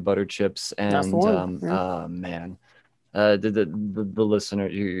find Mr. Butterchips, and that's the one. Man, the listener,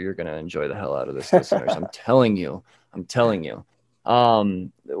 you're going to enjoy the hell out of this, listeners. I'm telling you.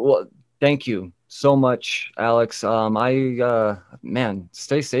 Well, thank you so much, Alex. Man,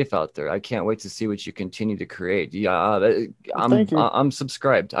 stay safe out there. I can't wait to see what you continue to create. Yeah, I'm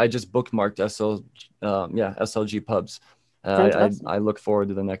subscribed. I just bookmarked SLG Pubs. I look forward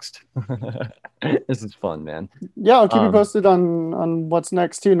to the next. This is fun, man. Yeah, I'll keep you posted on what's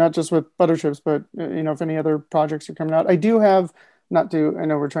next too, not just with Butterchips, but if any other projects are coming out. I do have I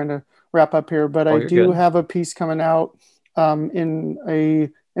know we're trying to wrap up here, but I do have a piece coming out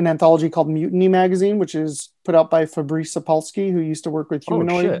in an anthology called Mutiny Magazine, which is put out by Fabrice Sapolsky, who used to work with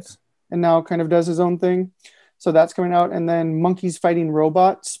Humanoids and now kind of does his own thing. So that's coming out. And then Monkeys Fighting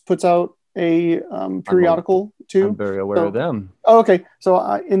Robots puts out a periodical too. I'm very aware of them. Oh, okay. So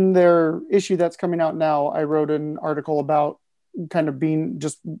in their issue that's coming out now, I wrote an article about kind of being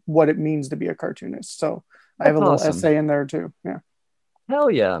just what it means to be a cartoonist. So I have a little essay in there too. Yeah.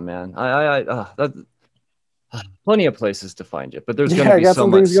 Hell yeah, man. Plenty of places to find you, but there's going to be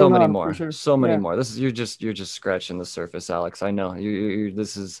so many more. This is you're just scratching the surface, Alex. I know you're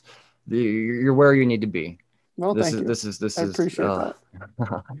where you need to be. Well, this thank is you. I appreciate that.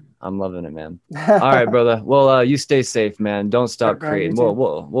 I'm loving it, man. All right, brother. Well, you stay safe, man. Don't stop creating.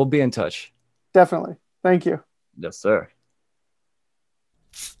 We'll be in touch. Definitely. Thank you. Yes, sir.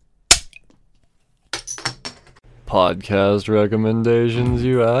 Podcast recommendations,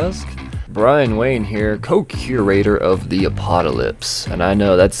 you ask? Brian Wayne here, co-curator of The Apocalypse. And I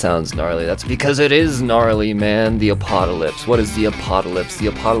know that sounds gnarly. That's because it is gnarly, man. The Apocalypse. What is The Apocalypse? The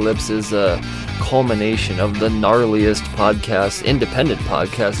Apocalypse is a culmination of the gnarliest independent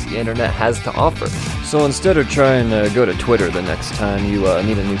podcast the internet has to offer. So instead of trying to go to Twitter the next time you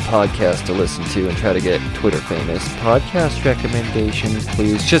need a new podcast to listen to and try to get Twitter famous, podcast recommendations,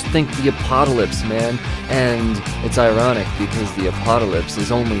 please. Just think The Apocalypse, man. And it's ironic because The Apocalypse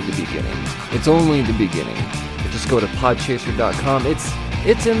is only the beginning. It's only the beginning. But just go to podchaser.com. It's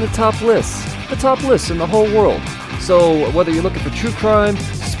in the top lists in the whole world. So whether you're looking for true crime,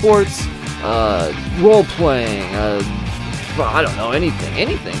 sports, role-playing, I don't know,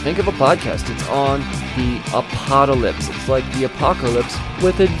 anything. Think of a podcast. It's on The Apocalypse. It's like the apocalypse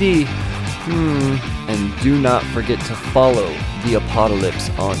with a D. And do not forget to follow The Apocalypse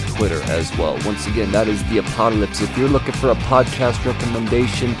on Twitter as well. Once again, that is The Apocalypse. If you're looking for a podcast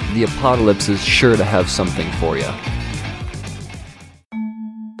recommendation, The Apocalypse is sure to have something for you.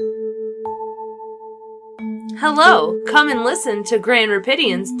 Hello, come and listen to Grand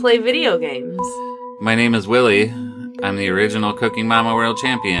Rapidians play video games. My name is Willie. I'm the original Cooking Mama World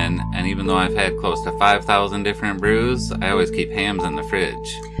Champion, and even though I've had close to 5,000 different brews, I always keep hams in the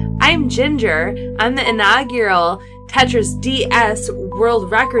fridge. I'm Ginger. I'm the inaugural Tetris DS World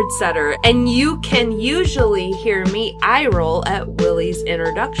Record Setter, and you can usually hear me eye roll at Willie's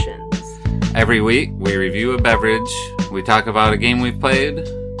introductions. Every week, we review a beverage, we talk about a game we've played,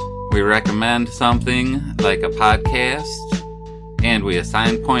 we recommend something like a podcast, and we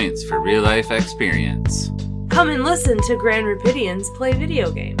assign points for real-life experience. Come and listen to Grand Rapidians play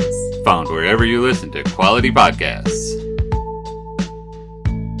video games. Found wherever you listen to quality podcasts.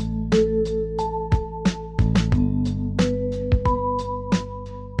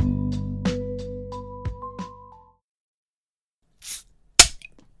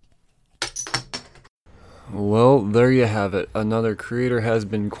 Well, there you have it. Another creator has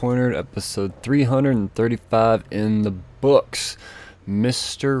been cornered. Episode 335 in the books.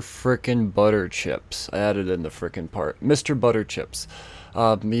 Mr. Frickin' Butterchips. I added in the frickin' part. Mr. Butterchips.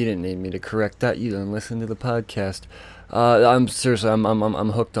 You didn't need me to correct that. You didn't listen to the podcast. I'm seriously,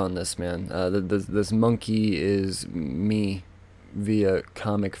 I'm hooked on this, man. This monkey is me via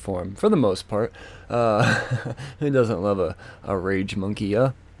comic form for the most part. Who doesn't love a rage monkey?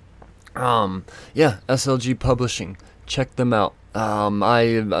 Yeah. SLG Publishing. Check them out.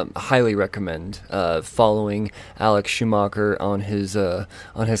 I highly recommend following Alex Schumacher on his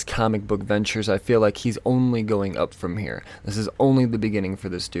comic book ventures. I feel like he's only going up from here. This is only the beginning for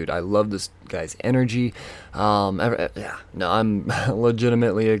this dude. I love this guy's energy. I'm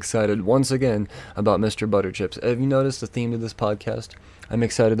legitimately excited once again about Mr. Butterchips. Have you noticed the theme of this podcast? I'm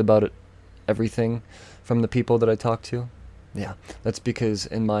excited about it. Everything from the people that I talk to. Yeah, that's because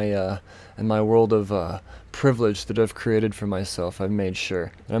in my world of privilege that I've created for myself, I've made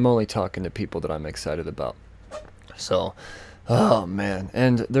sure that I'm only talking to people that I'm excited about. So, oh man,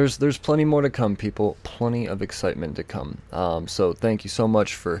 and there's plenty more to come, people. Plenty of excitement to come. So thank you so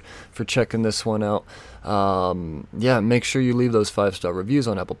much for checking this one out. Make sure you leave those 5-star reviews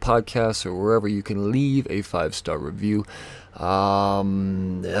on Apple Podcasts or wherever you can leave a 5-star review.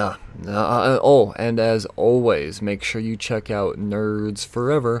 And as always, make sure you check out Nerds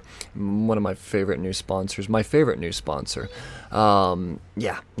Forever, one of my favorite new sponsors,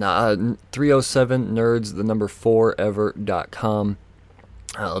 307nerds4ever.com.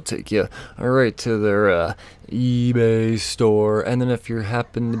 I'll take you right to their eBay store. And then if you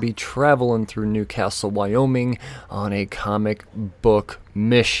happen to be traveling through Newcastle, Wyoming on a comic book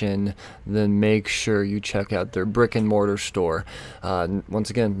mission, then make sure you check out their brick and mortar store. Once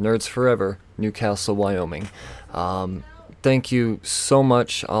again, Nerds Forever, Newcastle, Wyoming. Thank you so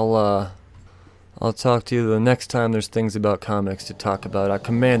much. I'll talk to you the next time there's things about comics to talk about. I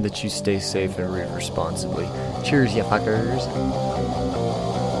command that you stay safe and read responsibly. Cheers, ya fuckers.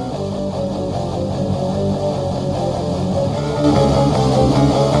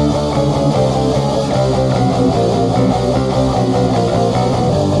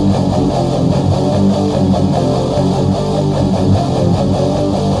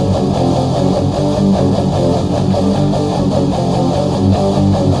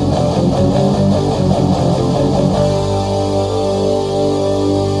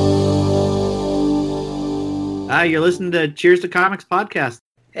 You're listening to Cheers to Comics podcast.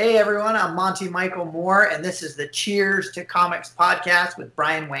 Hey everyone, I'm Monty Michael Moore, and this is the Cheers to Comics podcast with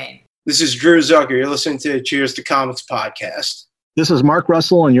Brian Wayne. This is Drew Zucker. You're listening to the Cheers to Comics podcast. This is Mark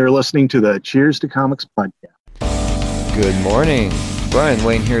Russell, and you're listening to the Cheers to Comics podcast. Good morning. Brian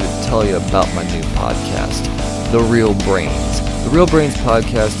Wayne here to tell you about my new podcast, The Real Brains. The Real Brains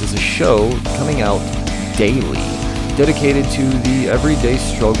podcast is a show coming out daily, dedicated to the everyday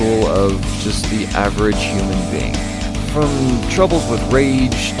struggle of just the average human being. From troubles with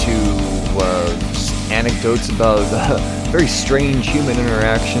rage to anecdotes about very strange human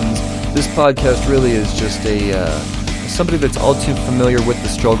interactions, this podcast really is just somebody that's all too familiar with the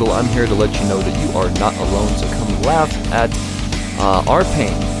struggle. I'm here to let you know that you are not alone, so come laugh at our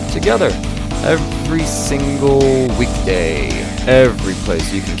pain together every single weekday, every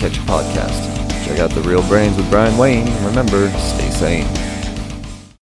place you can catch a podcast. Check out The Real Brains with Brian Wayne. Remember, stay sane.